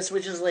problem with this,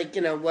 which is like,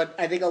 you know, what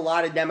I think a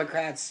lot of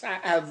Democrats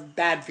have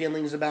bad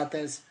feelings about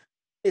this,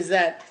 is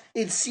that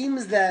it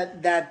seems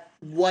that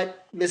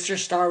what Mr.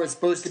 Starr was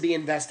supposed to be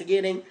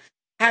investigating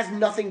has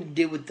nothing to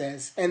do with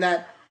this, and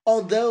that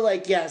although,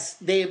 like, yes,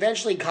 they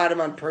eventually caught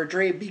him on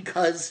perjury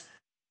because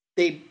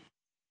they,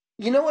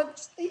 you know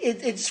what,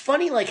 it's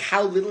funny, like,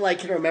 how little I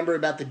can remember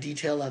about the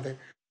detail of it.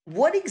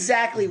 What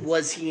exactly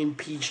was he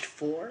impeached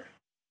for?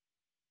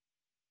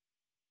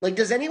 Like,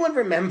 does anyone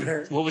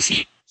remember? What was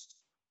he?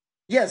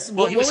 Yes.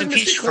 Well, he was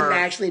impeached Mr. Clinton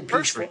actually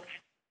impeached for?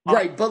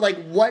 Right, but like,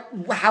 what?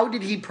 How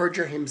did he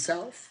perjure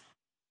himself?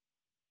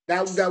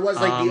 That was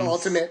like the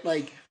ultimate.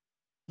 Like,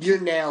 you're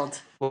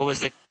nailed. What was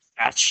the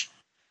catch?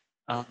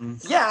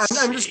 Yeah,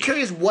 I'm just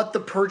curious what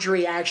the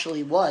perjury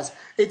actually was.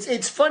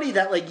 It's funny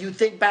that like you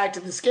think back to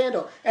the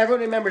scandal,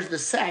 everyone remembers the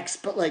sex,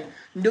 but like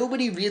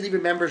nobody really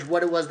remembers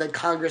what it was that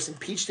Congress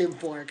impeached him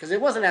for because it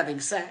wasn't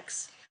having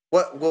sex.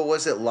 What? Well,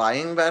 was it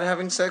lying about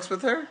having sex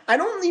with her? I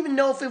don't even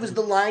know if it was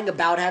the lying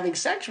about having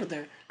sex with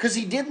her. Because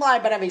he did lie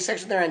about having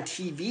sex with her on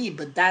TV,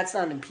 but that's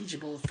not an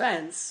impeachable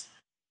offense.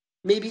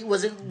 Maybe,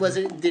 was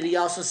it, did he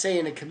also say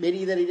in a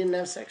committee that he didn't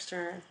have sex to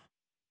her?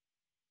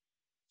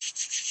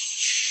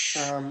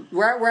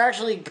 We're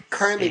actually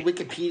currently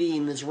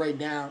Wikipediaing this right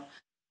now.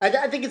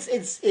 I think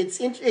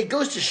it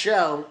goes to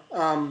show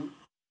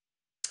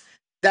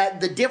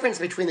that the difference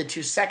between the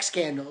two sex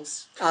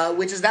scandals,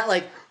 which is that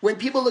like when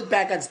people look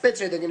back on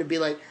Spitzer, they're going to be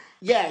like,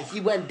 yeah,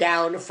 he went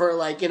down for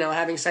like, you know,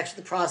 having sex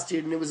with a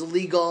prostitute and it was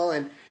illegal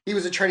and he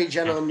was Attorney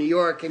General of New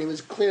York and it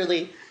was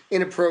clearly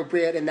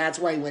inappropriate and that's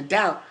why he went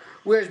down.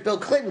 Whereas Bill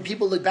Clinton,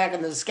 people look back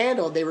on the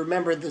scandal, they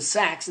remember the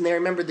sex and they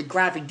remember the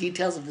graphic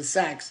details of the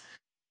sex,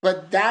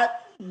 but there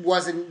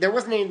wasn't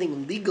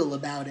anything legal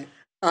about it.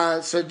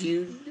 So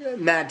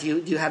Matt,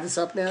 do you have this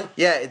up now?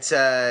 Yeah, it's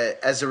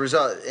as a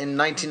result in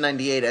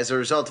 1998, as a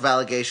result of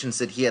allegations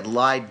that he had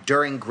lied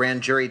during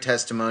grand jury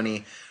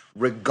testimony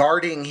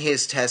regarding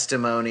his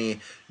testimony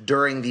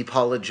during the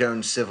Paula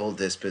Jones civil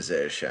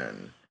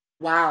disposition.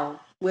 Wow.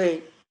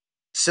 Wait.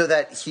 So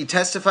that he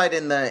testified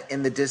in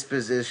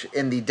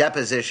the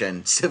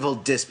deposition, civil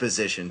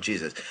disposition,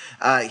 Jesus.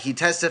 He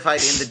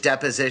testified in the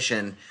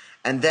deposition,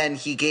 and then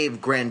he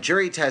gave grand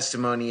jury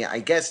testimony, I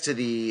guess, to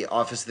the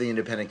Office of the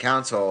Independent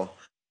Counsel,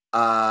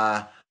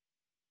 to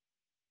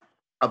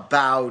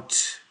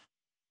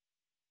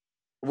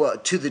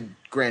the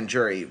grand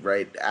jury,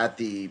 right, at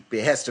the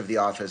behest of the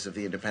Office of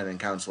the Independent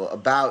Counsel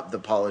about the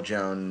Paula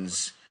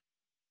Jones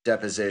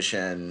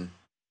deposition.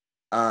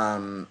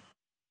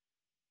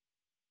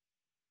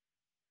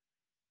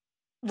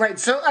 Right.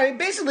 So, I mean,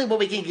 basically what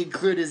we can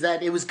conclude is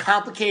that it was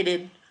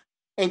complicated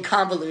and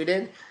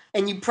convoluted,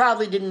 and you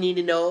probably didn't need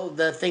to know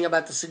the thing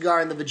about the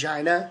cigar and the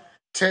vagina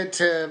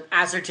to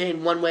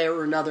ascertain one way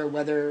or another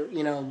whether,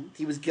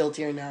 he was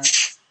guilty or not.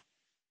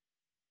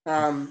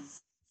 The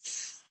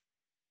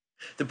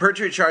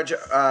perjury charge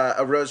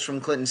arose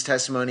from Clinton's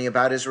testimony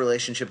about his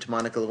relationship to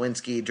Monica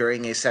Lewinsky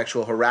during a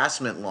sexual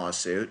harassment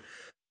lawsuit,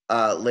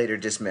 later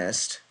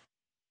dismissed,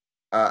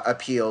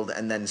 appealed,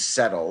 and then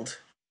settled.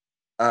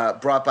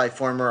 Brought by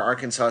former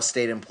Arkansas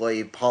State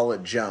employee Paula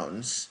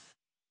Jones.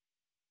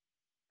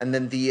 And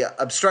then the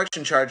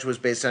obstruction charge was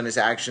based on his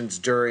actions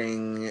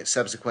during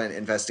subsequent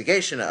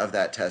investigation of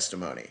that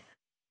testimony,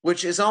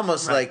 which is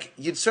almost like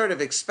you'd sort of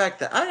expect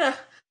that.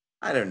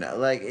 I don't know.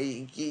 Like,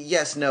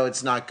 yes, no,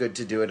 it's not good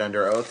to do it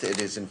under oath.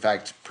 It is, in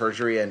fact,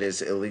 perjury and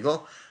is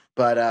illegal.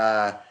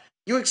 But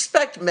you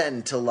expect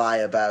men to lie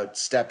about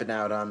stepping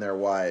out on their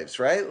wives,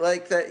 right?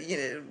 Like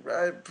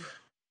that,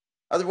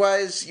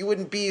 otherwise, you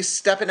wouldn't be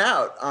stepping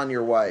out on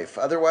your wife.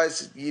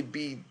 Otherwise, you'd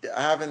be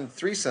having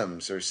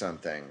threesomes or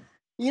something.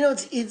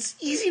 It's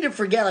easy to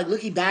forget, like,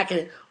 looking back at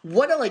it,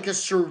 what a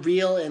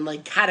surreal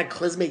and,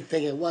 cataclysmic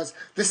thing it was.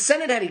 The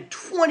Senate had a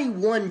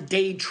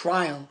 21-day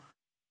trial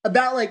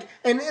about,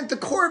 and at the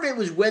core of it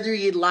was whether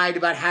he had lied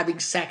about having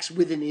sex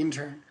with an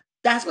intern.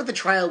 That's what the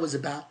trial was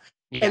about.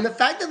 Yeah. And the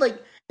fact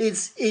that, it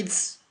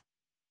seems,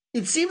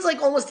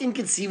 almost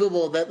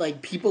inconceivable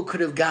that, people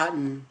could have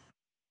gotten...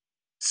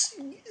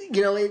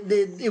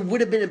 it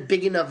would have been a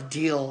big enough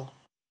deal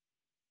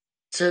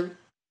to,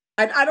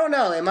 I don't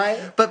know, am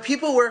I? But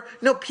people were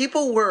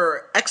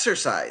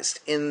exercised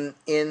in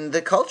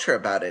the culture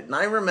about it. And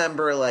I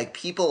remember,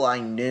 people I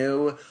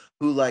knew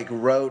who,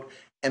 wrote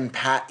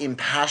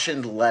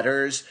impassioned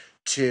letters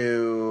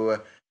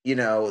to,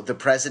 the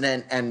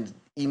president and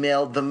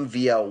emailed them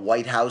via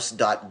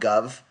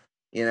whitehouse.gov,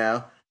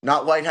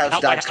 not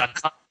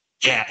whitehouse.com.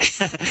 Yeah.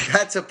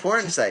 That's a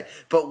porn site.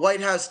 But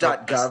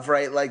whitehouse.gov,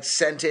 right,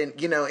 sent in,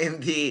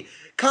 in the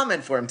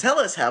comment form, tell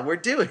us how we're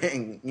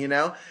doing,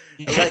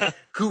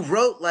 who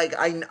wrote,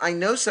 I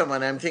know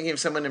someone, I'm thinking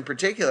of someone in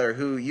particular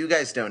who you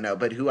guys don't know,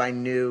 but who I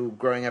knew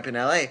growing up in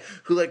LA,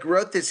 who,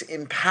 wrote this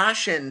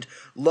impassioned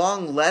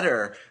long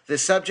letter, the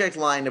subject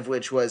line of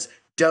which was,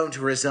 don't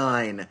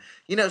resign.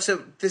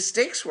 So the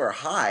stakes were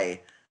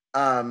high.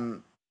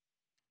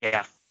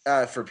 Yeah.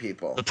 For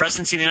people. The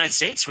presidency of the United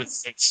States was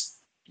stakes.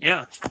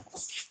 Yeah.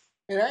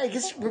 And I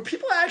guess, were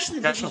people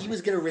actually thinking he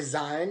was going to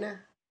resign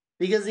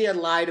because he had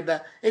lied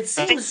about... It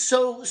seems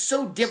so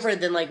different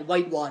than,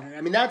 Whitewater.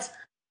 I mean, that's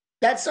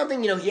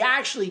something, he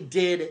actually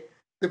did.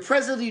 The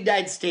president of the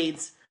United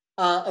States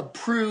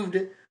approved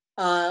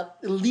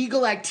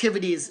illegal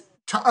activities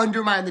to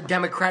undermine the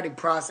democratic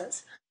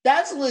process.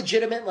 That's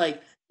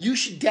legitimate, you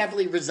should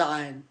definitely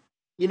resign.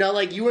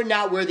 You are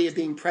not worthy of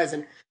being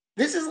president.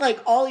 This is,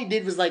 all he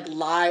did was,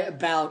 lie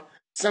about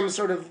some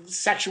sort of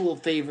sexual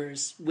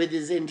favors with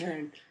his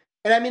intern.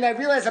 And I mean, I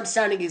realize I'm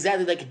sounding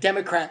exactly like a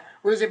Democrat,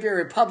 whereas if you're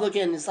a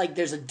Republican, it's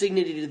there's a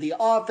dignity to the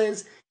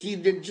office. He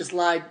didn't just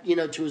lie,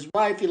 to his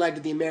wife. He lied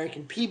to the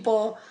American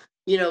people.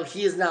 He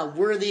is not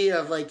worthy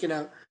of,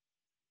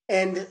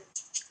 and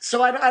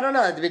so I don't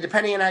know.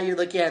 Depending on how you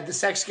look at the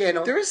sex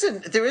scandal. There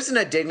isn't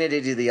a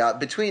dignity to the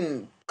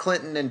between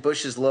Clinton and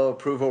Bush's low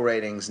approval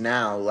ratings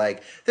now.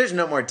 There's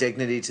no more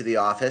dignity to the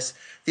office.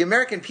 The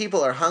American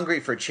people are hungry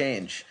for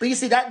change. But you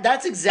see,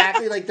 that's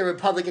exactly the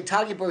Republican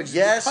talking point.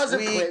 Yes,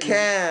 we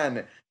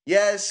can.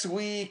 Yes,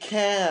 we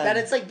can. That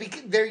it's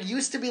there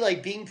used to be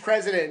being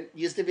president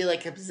used to be a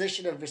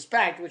position of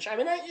respect, which I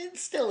mean it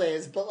still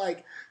is, but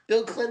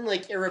Bill Clinton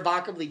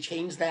irrevocably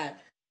changed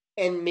that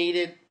and made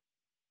it.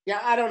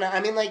 Yeah, I don't know. I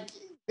mean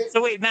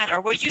So wait, Matt,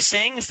 are what you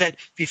saying is that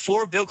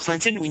before Bill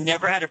Clinton, we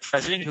never had a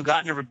president who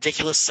got in a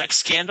ridiculous sex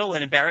scandal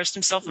and embarrassed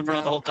himself in front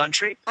of the whole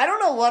country? I don't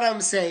know what I'm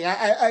saying.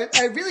 I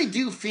really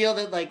do feel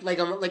that I'm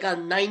like a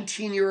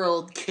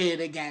 19-year-old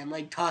kid again,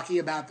 talking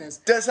about this.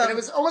 And it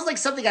was almost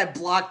something I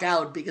blocked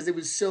out because it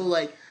was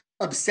so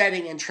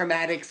upsetting and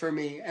traumatic for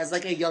me as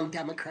a young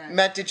Democrat.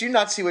 Matt, did you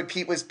not see what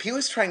Pete was? Pete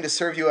was trying to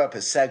serve you up a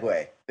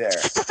segue there.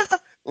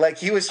 Like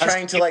he was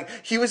trying to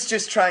he was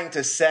just trying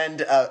to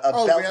send a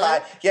belt really?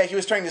 high. Yeah, he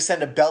was trying to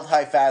send a belt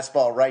high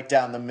fastball right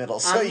down the middle.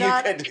 So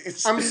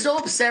I'm so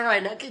upset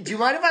right now. Do you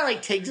mind if I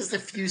take just a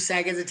few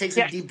seconds and take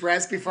some deep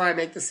breaths before I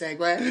make the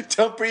segue?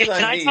 Don't breathe on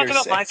me. Can I talk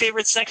about my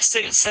favorite sex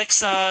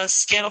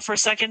scandal for a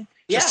second?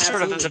 Just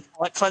sort of as a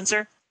palate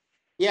cleanser.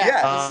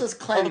 Yeah, this is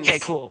cleanse. Okay,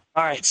 cool.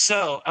 All right,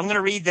 so I'm going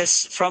to read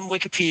this from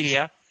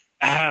Wikipedia.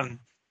 Where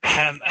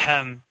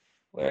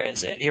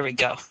is it? Here we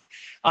go.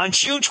 On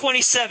June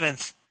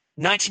 27th,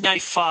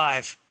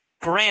 1995,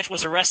 Grant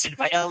was arrested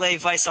by L.A.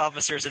 vice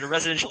officers in a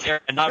residential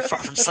area not far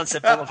from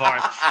Sunset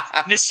Boulevard.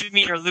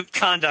 Misdemeanor lewd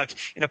conduct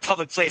in a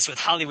public place with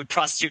Hollywood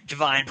prostitute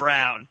Divine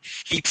Brown.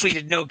 He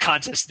pleaded no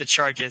contest to the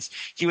charges.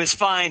 He was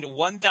fined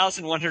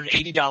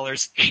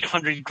 $1,180,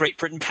 800 Great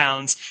Britain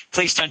pounds,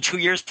 placed on 2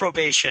 years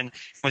probation,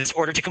 and was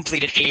ordered to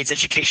complete an AIDS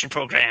education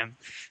program.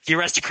 The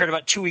arrest occurred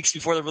about 2 weeks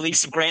before the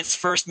release of Grant's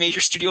first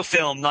major studio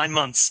film, 9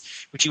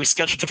 Months, which he was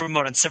scheduled to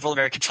promote on several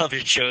American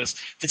television shows.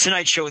 The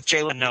Tonight Show with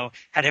Jay Leno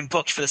had him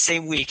booked for the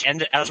same week,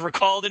 and as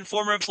recalled in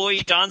former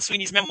employee Don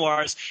Sweeney's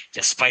memoirs,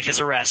 despite his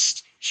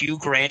arrest, Hugh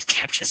Grant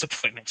kept his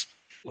appointment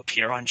to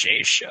appear on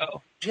Jay's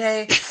show.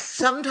 Jay,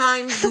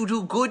 sometimes you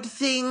do good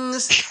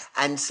things,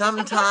 and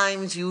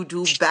sometimes you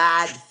do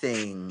bad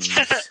things.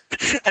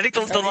 I think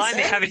the line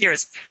they have it here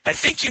is, I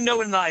think you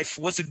know in life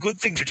what's a good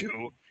thing to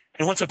do,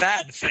 and what's a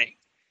bad thing.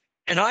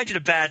 And I did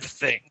a bad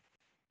thing,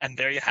 and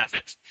there you have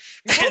it.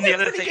 And the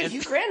other thing, good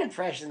Hugh Grant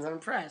impressions. I'm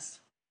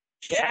impressed.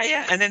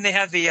 Yeah. And then they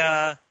have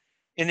the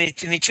in the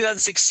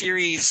 2006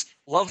 series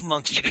Love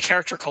Monkey, the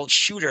character called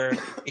Shooter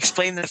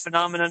explained the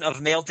phenomenon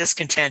of male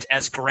discontent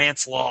as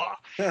Grant's Law.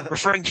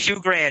 Referring to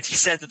Hugh Grant, he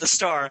said that the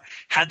star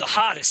had the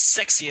hottest,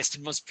 sexiest,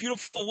 and most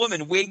beautiful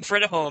woman waiting for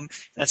it at home.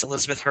 That's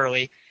Elizabeth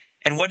Hurley.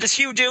 And what does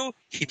Hugh do?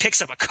 He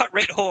picks up a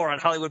cut-rate whore on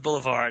Hollywood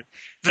Boulevard.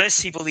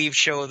 This, he believes,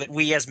 show that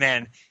we as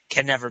men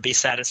can never be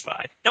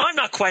satisfied. Now, I'm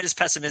not quite as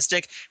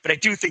pessimistic, but I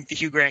do think the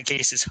Hugh Grant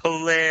case is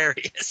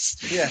hilarious.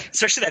 Yeah.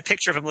 Especially that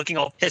picture of him looking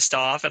all pissed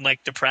off and,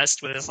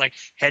 depressed with his,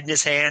 head in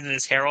his hand and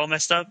his hair all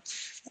messed up.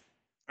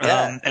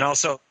 Yeah. And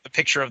also the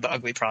picture of the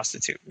ugly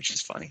prostitute, which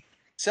is funny.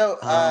 So,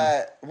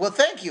 well,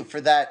 thank you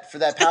for that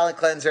palate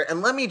cleanser.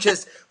 And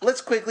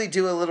let's quickly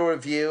do a little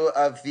review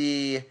of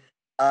the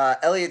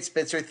Elliot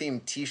Spitzer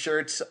themed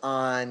T-shirts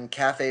on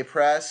Cafe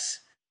Press.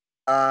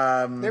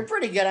 They're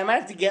pretty good. I might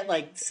have to get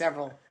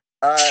several.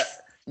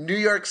 New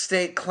York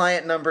State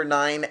Client Number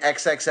 9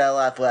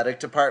 XXL Athletic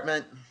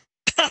Department.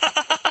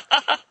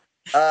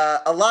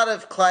 A lot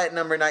of Client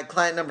Number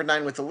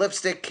 9 with a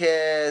lipstick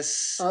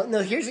kiss.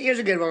 No, here's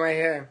a good one right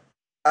here.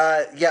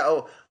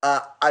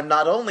 I'm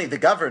not only the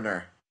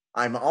governor,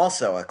 I'm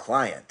also a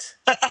client.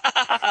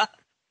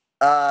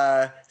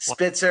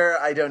 Spitzer,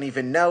 I don't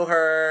even know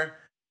her.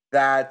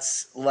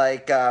 That's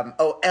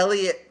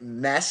Elliot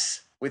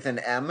Mess with an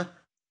M.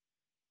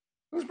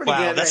 That's pretty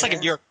good. That's like a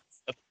New York.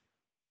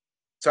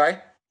 Sorry?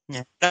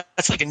 Yeah,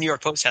 that's like a New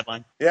York Post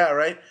headline. Yeah,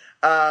 right.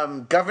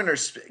 Governor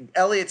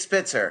Elliot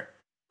Spitzer,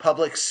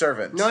 public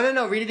servant.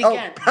 No. Read it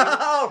again.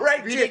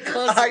 Right. Read it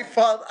closer. I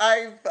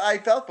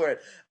fell for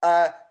it.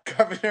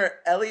 Governor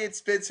Elliot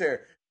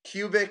Spitzer,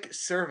 cubic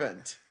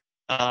servant.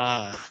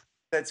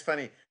 That's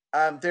funny.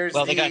 There's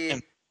they got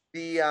him.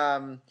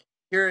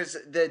 Here's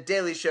the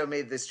Daily Show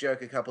made this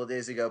joke a couple of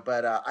days ago,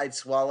 but I'd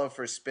swallow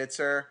for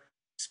Spitzer.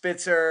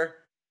 Spitzer,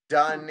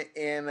 done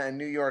in a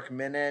New York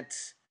minute.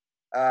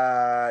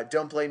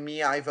 Don't blame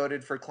me. I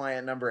voted for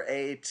Client Number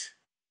 8.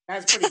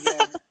 That's pretty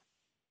good.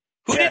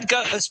 Who did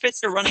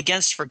Spitzer run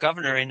against for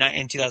governor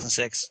in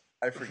 2006?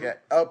 I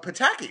forget. Oh,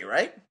 Pataki,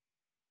 right?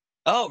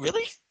 Oh,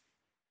 really?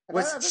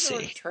 I thought there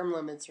were term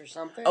limits or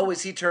something. Oh,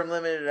 was he term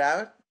limited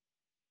out?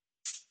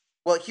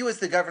 Well, he was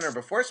the governor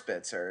before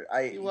Spitzer.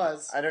 He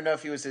was. I don't know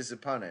if he was his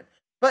opponent.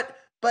 But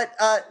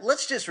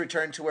let's just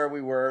return to where we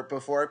were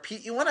before.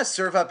 Pete, you want to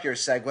serve up your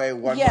segue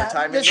one more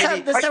time? This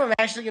time I'm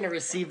actually going to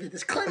receive it.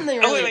 This Clinton thing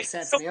really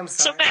upsets me. I'm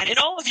sorry. So, Matt, in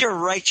all of your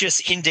righteous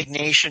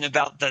indignation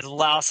about the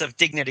loss of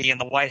dignity in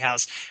the White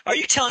House, are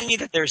you telling me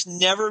that there's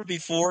never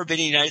before been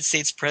a United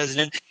States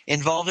president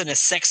involved in a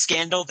sex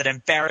scandal that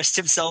embarrassed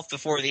himself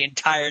before the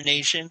entire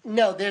nation?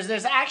 No,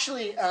 there's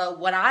actually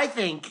what I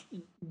think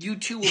you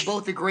two will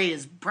both agree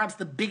is perhaps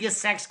the biggest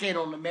sex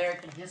scandal in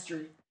American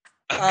history.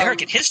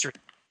 American history?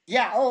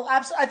 Yeah. Oh,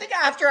 absolutely. I think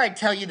after I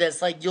tell you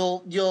this,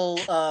 you'll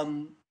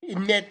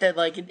admit that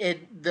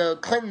the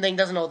Clinton thing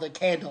doesn't hold a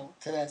candle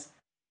to this.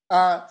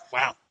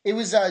 Wow. It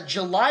was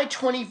July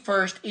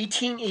 21st,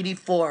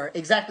 1884,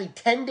 exactly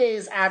 10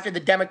 days after the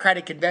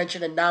Democratic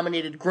Convention had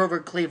nominated Grover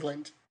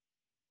Cleveland.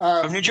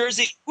 From New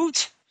Jersey.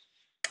 Woot.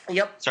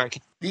 Yep. Sorry.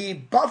 The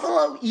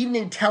Buffalo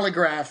Evening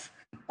Telegraph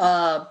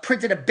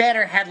printed a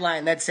banner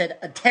headline that said,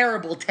 "A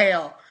terrible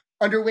tale,"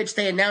 under which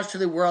they announced to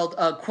the world,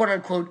 quote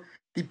unquote,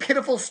 the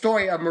pitiful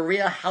story of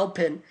Maria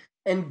Halpin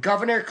and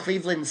Governor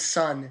Cleveland's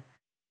son.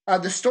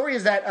 The story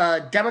is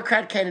that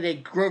Democrat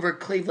candidate Grover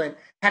Cleveland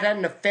had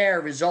an affair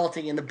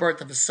resulting in the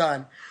birth of a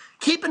son.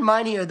 Keep in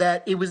mind here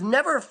that it was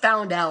never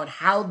found out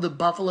how the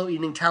Buffalo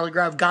Evening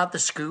Telegraph got the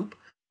scoop,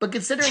 but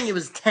considering it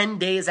was 10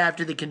 days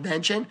after the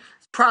convention,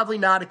 it's probably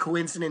not a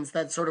coincidence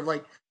that sort of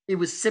like it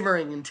was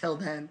simmering until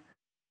then.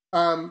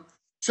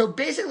 So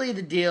basically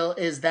the deal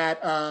is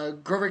that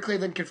Grover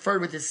Cleveland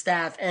conferred with his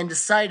staff and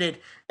decided,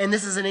 and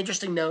this is an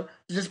interesting note,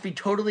 to just be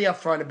totally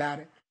upfront about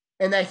it.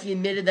 And that he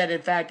admitted that,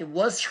 in fact, it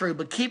was true.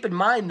 But keep in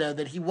mind, though,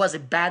 that he was a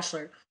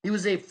bachelor. He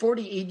was a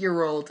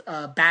 48-year-old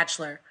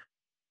bachelor.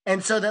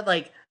 And so that,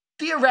 like,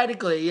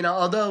 theoretically,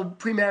 although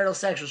premarital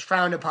sex was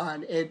frowned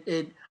upon,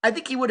 I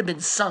think he would have been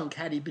sunk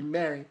had he been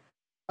married.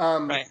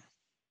 Right.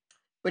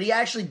 But he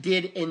actually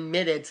did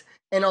admit it.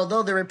 And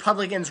although the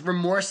Republicans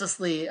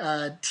remorselessly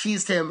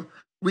teased him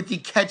with the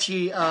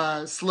catchy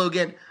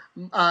slogan,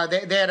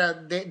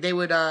 they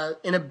would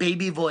in a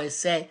baby voice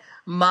say,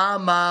 "Ma,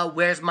 ma,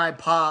 where's my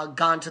pa?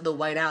 Gone to the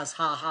White House,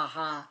 ha ha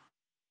ha."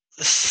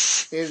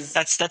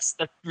 That's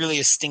really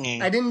a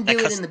stinging. I didn't do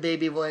it in the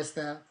baby voice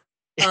though.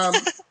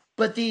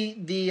 But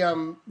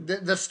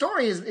the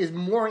story is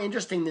more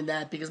interesting than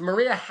that, because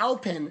Maria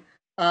Halpin,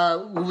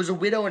 who was a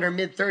widow in her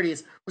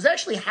mid-30s, was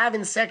actually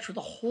having sex with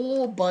a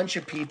whole bunch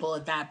of people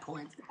at that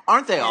point.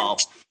 Aren't they all?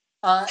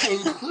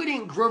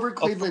 Including Grover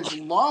Cleveland's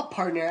law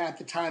partner at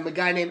the time, a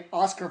guy named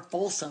Oscar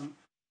Folsom.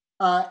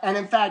 And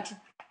in fact,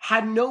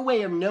 had no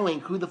way of knowing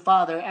who the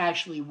father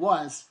actually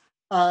was.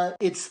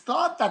 It's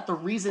thought that the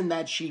reason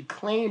that she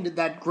claimed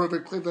that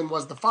Grover Cleveland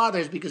was the father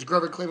is because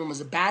Grover Cleveland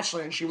was a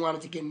bachelor and she wanted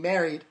to get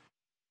married.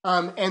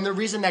 And the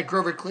reason that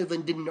Grover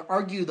Cleveland didn't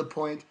argue the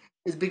point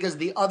is because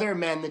the other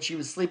men that she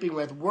was sleeping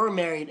with were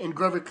married, and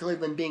Grover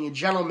Cleveland, being a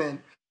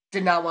gentleman,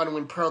 did not want to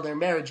imperil their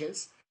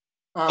marriages.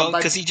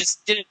 Because he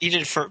just did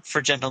it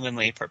for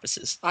gentlemanly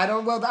purposes. I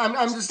don't. Well, I'm.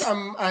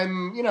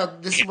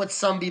 This is what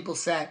some people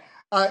say.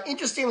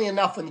 Interestingly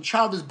enough, when the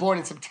child was born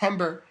in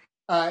September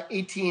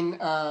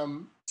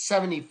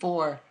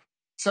 1874,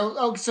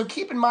 so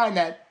keep in mind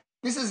that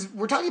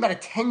we're talking about a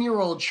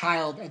 10-year-old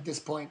child at this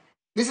point.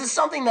 This is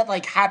something that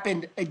like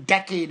happened a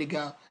decade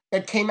ago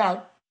that came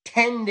out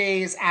 10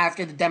 days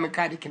after the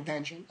Democratic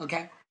Convention.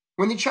 Okay.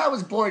 When the child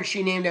was born,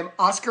 she named him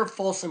Oscar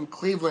Folsom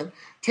Cleveland,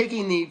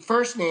 taking the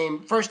first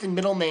and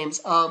middle names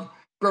of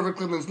Grover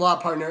Cleveland's law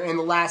partner and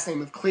the last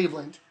name of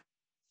Cleveland.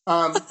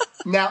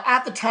 Now,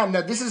 at the time,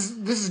 this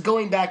is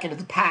going back into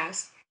the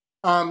past.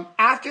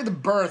 After the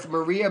birth,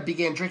 Maria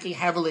began drinking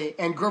heavily,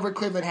 and Grover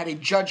Cleveland had a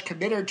judge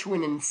commit her to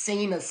an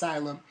insane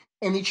asylum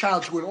and the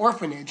child to an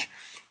orphanage.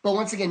 But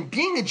once again,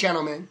 being a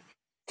gentleman,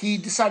 he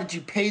decided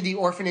to pay the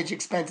orphanage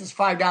expenses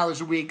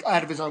 $5 a week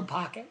out of his own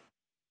pocket.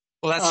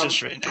 Well, that's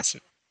just really nice.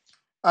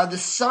 The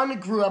son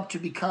grew up to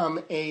become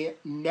a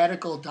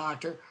medical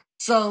doctor.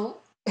 So,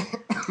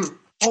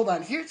 hold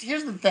on. Here's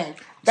the thing.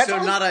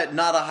 Not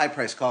a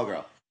high-priced call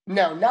girl.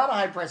 No, not a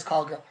high-priced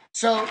call girl.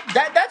 So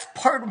that's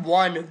part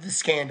one of the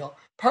scandal.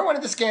 Part one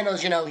of the scandal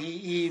is,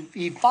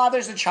 he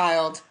fathers a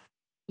child,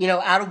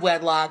 out of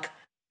wedlock.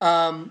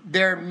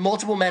 There are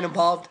multiple men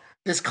involved.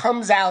 This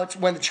comes out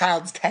when the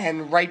child's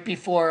 10, right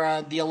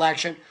before the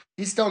election.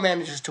 He still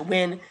manages to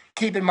win.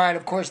 Keep in mind,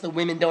 of course, the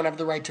women don't have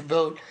the right to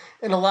vote,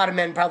 and a lot of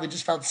men probably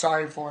just felt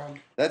sorry for him.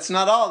 That's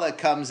not all that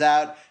comes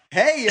out.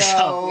 Hey,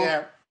 yo!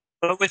 Yeah.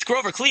 But with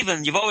Grover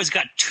Cleveland, you've always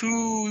got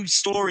two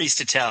stories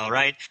to tell,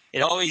 right?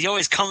 He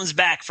always comes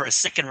back for a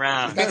second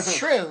round. That's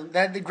true.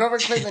 That the Grover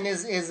Cleveland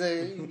is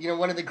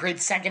one of the great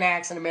second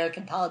acts in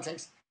American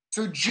politics.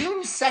 So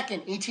June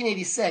 2nd,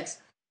 1886,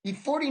 the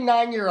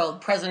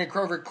 49-year-old President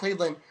Grover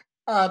Cleveland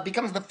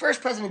becomes the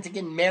first president to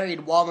get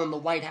married while in the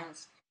White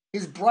House.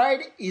 His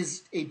bride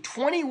is a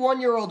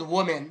 21-year-old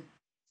woman.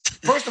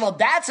 First of all,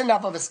 that's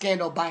enough of a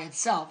scandal by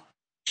itself.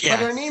 Yeah.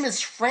 But her name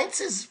is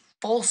Frances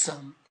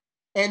Folsom.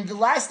 And the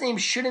last name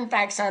should in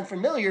fact sound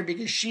familiar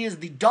because she is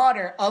the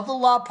daughter of the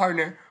law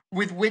partner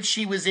with which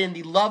she was in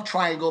the love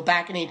triangle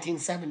back in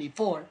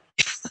 1874.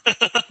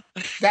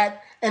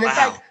 In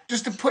fact,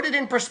 just to put it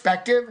in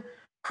perspective,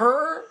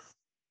 her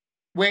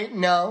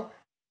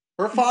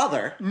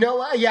father.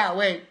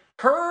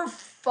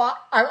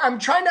 I'm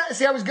trying to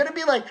see. I was gonna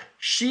be like,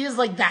 she is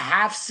like the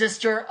half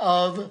sister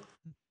of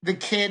the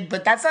kid,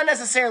 but that's not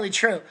necessarily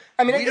true.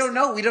 I mean, we don't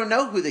know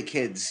who the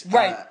kid's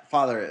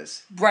father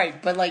is.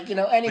 Right, but anyway. We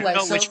don't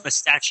know which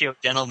mustachio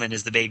gentleman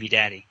is the baby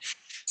daddy.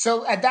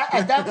 So at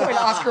that point,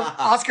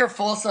 Oscar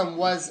Folsom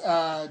was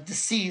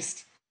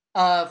deceased.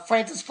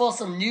 Frances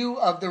Folsom knew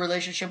of the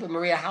relationship with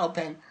Maria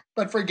Halpin,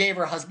 but forgave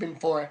her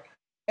husband for it,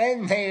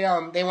 and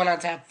they went on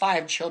to have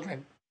 5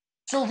 children.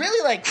 So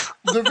really,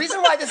 the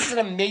reason why this is an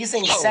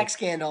amazing sex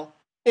scandal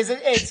is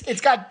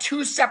it's got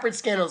 2 separate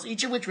scandals,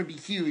 each of which would be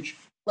huge.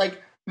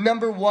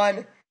 Number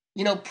one,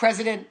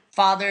 president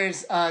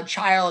fathers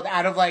child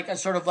out of a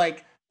sort of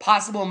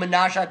possible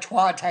menage a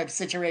trois type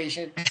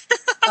situation.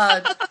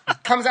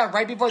 Comes out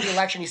right before the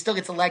election. He still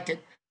gets elected.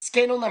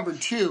 Scandal number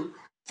 2,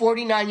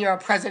 49-year-old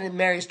president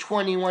marries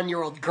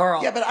 21-year-old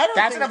girl. Yeah, but I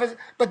don't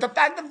but the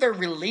fact that they're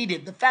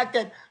related, the fact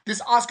that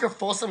this Oscar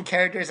Folsom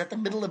character is at the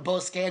middle of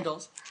both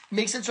scandals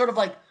makes it sort of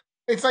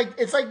it's like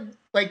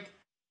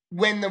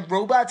when the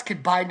robots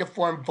combine to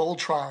form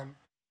Voltron.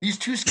 These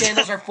 2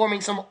 scandals are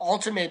forming some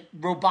ultimate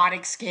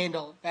robotic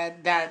scandal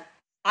that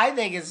I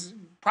think is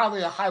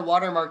probably a high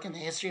watermark in the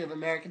history of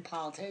American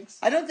politics.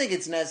 I don't think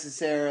it's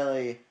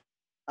necessarily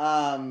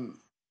all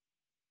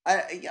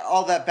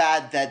that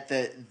bad that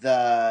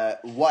the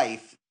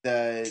wife,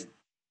 the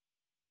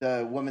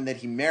woman that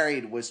he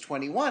married, was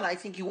 21. I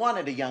think he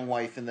wanted a young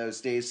wife in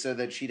those days so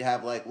that she'd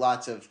have like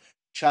lots of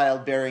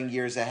childbearing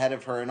years ahead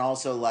of her, and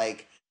also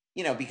like,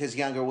 you know, because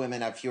younger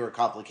women have fewer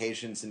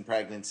complications in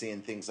pregnancy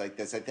and things like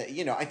this. I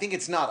think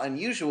it's not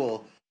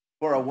unusual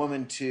for a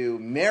woman to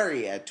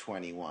marry at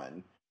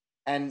 21.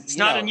 And it's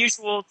not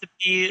unusual to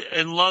be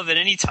in love at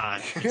any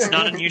time. It's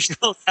not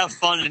unusual to have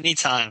fun at any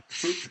time.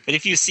 But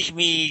if you see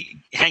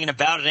me hanging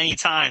about at any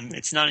time,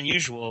 it's not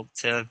unusual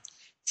to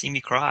see me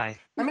cry.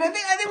 I mean, I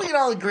think we can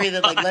all agree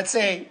that, like, let's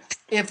say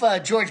if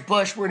George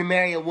Bush were to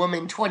marry a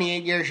woman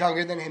 28 years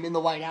younger than him in the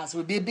White House, it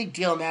would be a big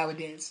deal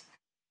nowadays.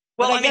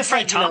 Well, I mean,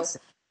 Frank Thompson.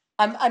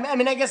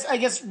 I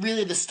guess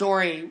really the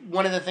story,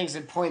 one of the things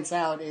it points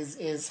out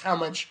is how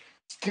much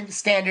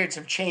standards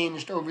have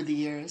changed over the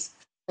years.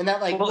 And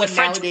that, like, what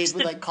nowadays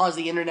would, like, cause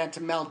the internet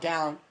to melt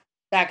down.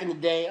 Back in the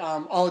day,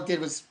 all it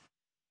did was,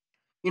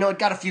 you know, it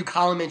got a few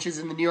column inches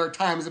in the New York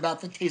Times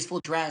about the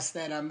tasteful dress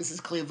that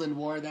Mrs. Cleveland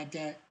wore that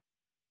day.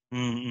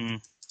 Mm-hmm.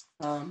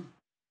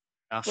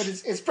 But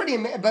it's pretty.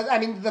 But I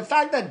mean, the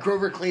fact that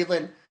Grover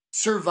Cleveland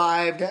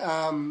survived,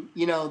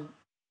 you know,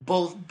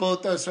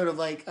 both those sort of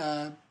like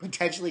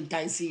potentially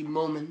dicey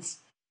moments,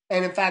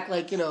 and in fact,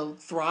 like, you know,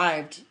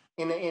 thrived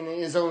in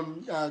his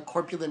own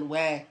corpulent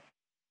way,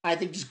 I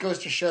think just goes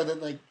to show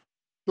that, like,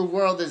 the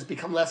world has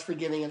become less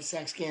forgiving of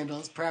sex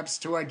scandals, perhaps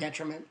to our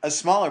detriment. A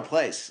smaller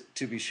place,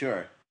 to be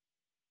sure.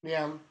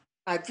 Yeah,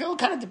 I feel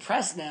kind of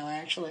depressed now,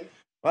 actually.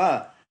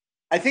 Wow.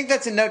 I think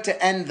that's a note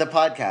to end the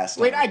podcast.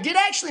 Wait, I did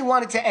actually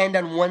want it to end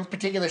on one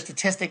particular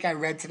statistic I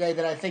read today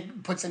that I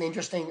think puts an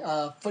interesting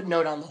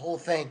footnote on the whole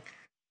thing.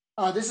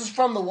 This is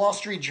from the Wall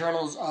Street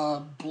Journal's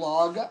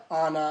blog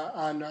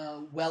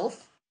on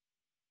wealth.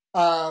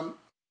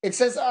 It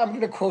says, I'm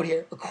going to quote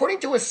here, according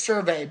to a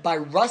survey by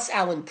Russ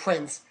Allen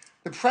Prince,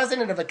 the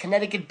president of a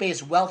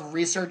Connecticut-based wealth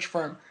research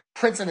firm,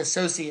 Prince &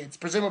 Associates,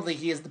 presumably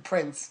he is the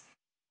prince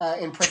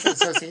in Prince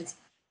 & Associates,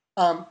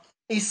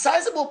 a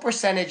sizable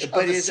percentage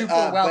of the super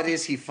wealthy... But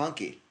is he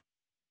funky?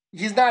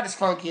 He's not as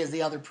funky as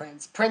the other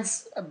Prince.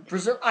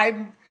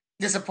 I'm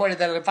disappointed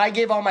that if I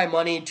gave all my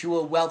money to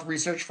a wealth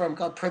research firm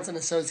called Prince &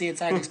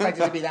 Associates, I'd expect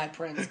it to be that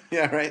Prince.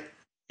 Yeah, right.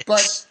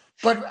 But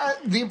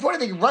the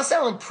important thing, Russ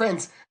Allen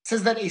Prince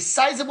says that a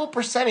sizable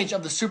percentage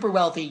of the super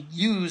wealthy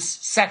use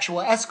sexual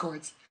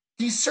escorts.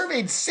 He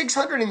surveyed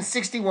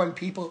 661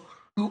 people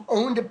who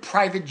owned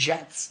private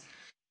jets.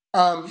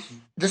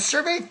 The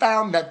survey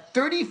found that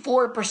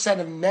 34%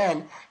 of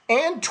men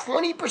and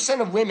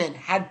 20% of women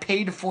had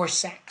paid for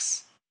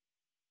sex.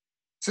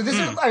 So this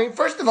is, I mean,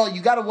 first of all,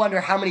 you got to wonder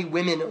how many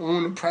women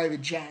own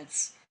private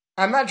jets.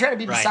 I'm not trying to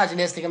be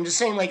misogynistic. I'm just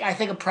saying, like, I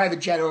think of private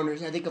jet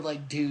owners, I think of,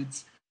 like,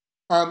 dudes.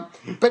 But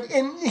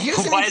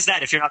why is that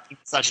if you're not being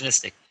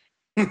misogynistic?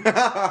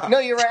 No,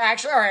 you're right.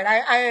 Actually, all right,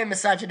 I am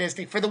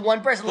misogynistic. For the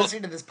one person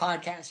listening to this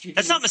podcast,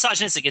 that's not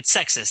misogynistic. It's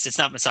sexist. It's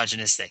not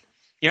misogynistic.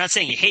 You're not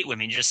saying you hate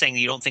women. You're just saying that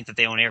you don't think that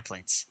they own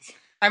airplanes.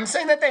 I'm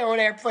saying that they own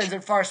airplanes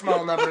in far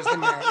smaller numbers than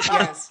men.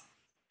 Yes.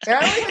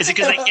 Is it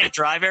because they can't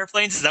drive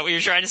airplanes? Is that what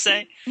you're trying to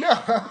say? No.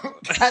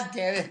 God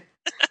damn it.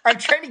 I'm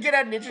trying to get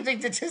out an interesting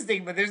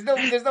statistic, but there's no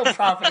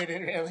profit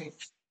in it, really.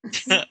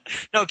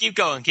 No, keep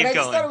going. I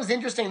just thought it was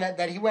interesting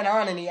that he went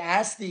on and he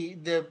asked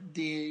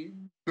the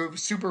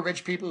super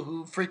rich people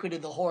who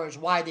frequented the whores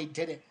why they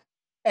did it.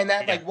 And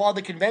that, like, while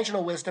the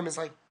conventional wisdom is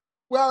like,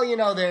 well, you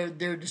know,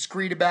 they're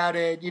discreet about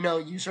it. You know,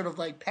 you sort of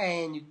like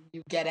pay and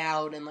you get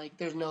out, and like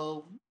there's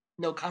no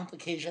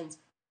complications.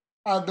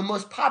 The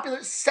most popular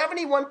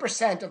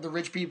 71% of the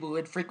rich people who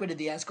had frequented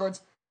the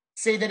escorts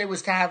say that it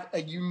was to have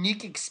a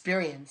unique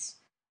experience.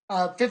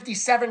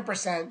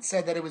 57%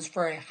 said that it was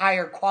for a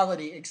higher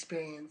quality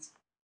experience.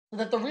 So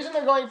that the reason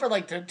they're going for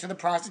like to the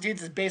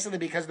prostitutes is basically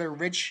because they're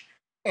rich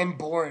and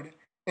bored,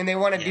 and they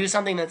want to do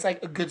something that's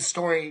like a good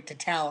story to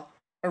tell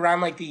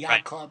around like the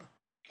yacht club.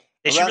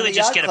 They should really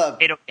just get a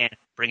potato can and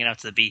bring it out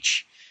to the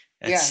beach.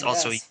 That's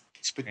also an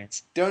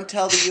experience. Don't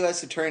tell the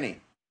U.S. attorney.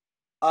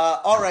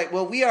 All right.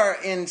 Well, we are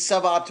in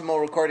suboptimal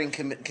recording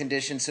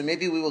conditions, so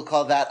maybe we will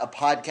call that a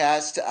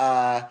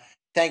podcast.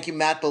 Thank you,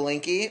 Matt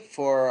Belinkie,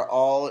 for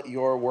all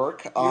your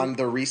work on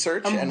the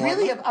research. I'm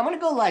going to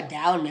go lie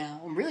down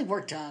now. I'm really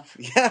worked up.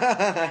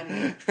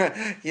 Yeah.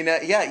 You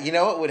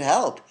know what would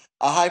help?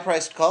 A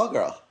high-priced call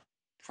girl.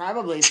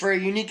 Probably, for a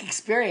unique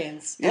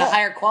experience. Yeah. A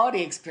higher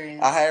quality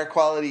experience. A higher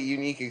quality,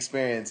 unique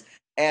experience.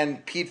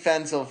 And Pete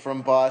Fenzel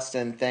from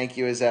Boston, thank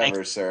you as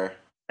ever, sir.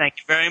 Thank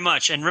you very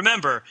much. And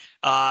remember,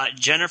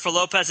 Jennifer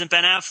Lopez and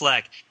Ben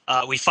Affleck,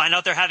 we find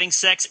out they're having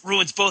sex, it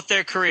ruins both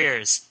their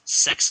careers.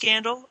 Sex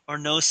scandal or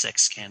no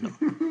sex scandal?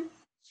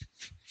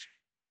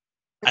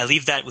 I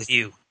leave that with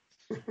you.